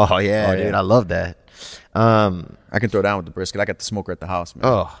down. Oh yeah, dude, I love that. I can throw down with the brisket. I got the smoker at the house, man.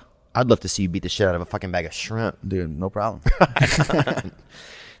 Oh, I'd love to see you beat the shit out of a fucking bag of shrimp, dude. No problem.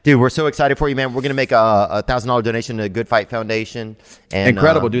 Dude, we're so excited for you, man. We're gonna make a $1,000 donation to Good Fight Foundation. And,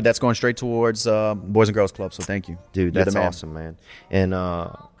 incredible, dude. That's going straight towards Boys and Girls Club. So thank you, dude. That's awesome, man.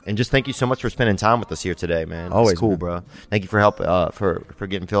 And just thank you so much for spending time with us here today, man. Always, it's cool, man. Bro. Thank you for help for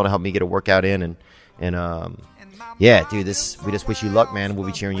getting Phil to help me get a workout in, and yeah, dude. We just wish you luck, man. We'll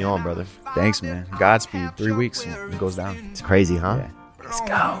be cheering you on, brother. Thanks, man. Godspeed. 3 weeks and it goes down. It's crazy, huh? Yeah. Let's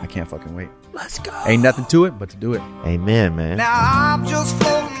go. I can't fucking wait. Let's go. Ain't nothing to it but to do it. Amen, man. Now I'm just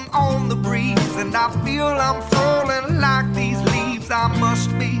floating on the breeze, and I feel I'm falling like these leaves. I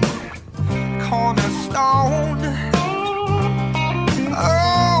must be cornerstone.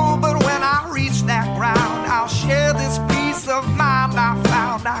 Oh, but when I reach that ground, I'll share this peace of mind I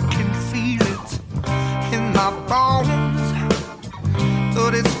found. I can feel it in my bones,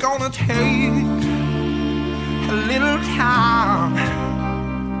 but it's gonna take a little time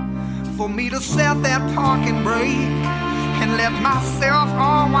for me to set that parking brake and let myself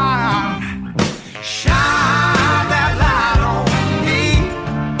unwind. Shine that light on me.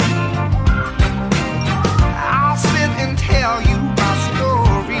 I'll sit and tell you my stories.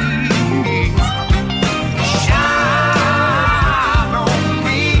 Shine on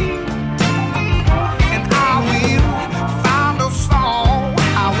me, and I will find a song.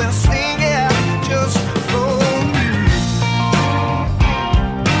 I will sing it just for you.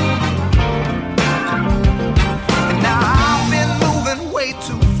 And now I've been moving way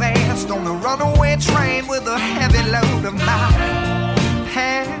too fast on the runaway train with a heavy load of my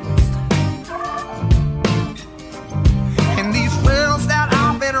past. And these rails that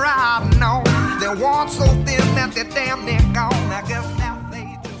I've been riding on, they're worn so thin that they're damn near gone. I guess now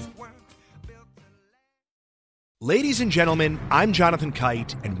they just weren't built to last. Ladies and gentlemen, I'm Jonathan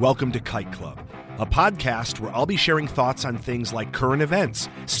Kite, and welcome to Kite Club, a podcast where I'll be sharing thoughts on things like current events,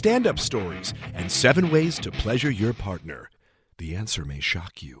 stand-up stories, and 7 ways to pleasure your partner. The answer may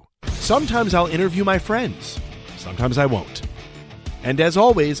shock you. Sometimes I'll interview my friends. Sometimes I won't. And as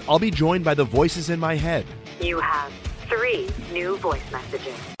always, I'll be joined by the voices in my head. You have 3 new voice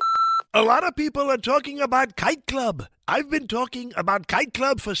messages. A lot of people are talking about Kite Club. I've been talking about Kite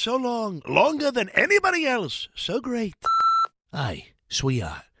Club for so long, longer than anybody else. So great. Hey,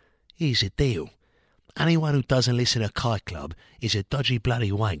 sweetheart, here's the deal. Anyone who doesn't listen to Kite Club is a dodgy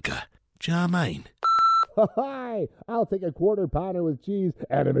bloody wanker. Do you know what I mean? Hi, I'll take a quarter pounder with cheese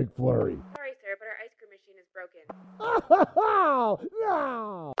and a McFlurry. Sorry, sir, but our ice cream machine is broken.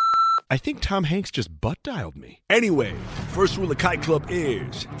 No! I think Tom Hanks just butt dialed me. Anyway, first rule of Kite Club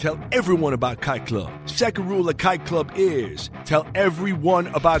is tell everyone about Kite Club. Second rule of Kite Club is tell everyone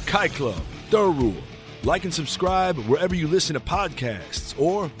about Kite Club. Third rule, like and subscribe wherever you listen to podcasts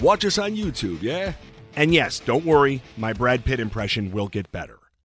or watch us on YouTube, yeah? And yes, don't worry, my Brad Pitt impression will get better.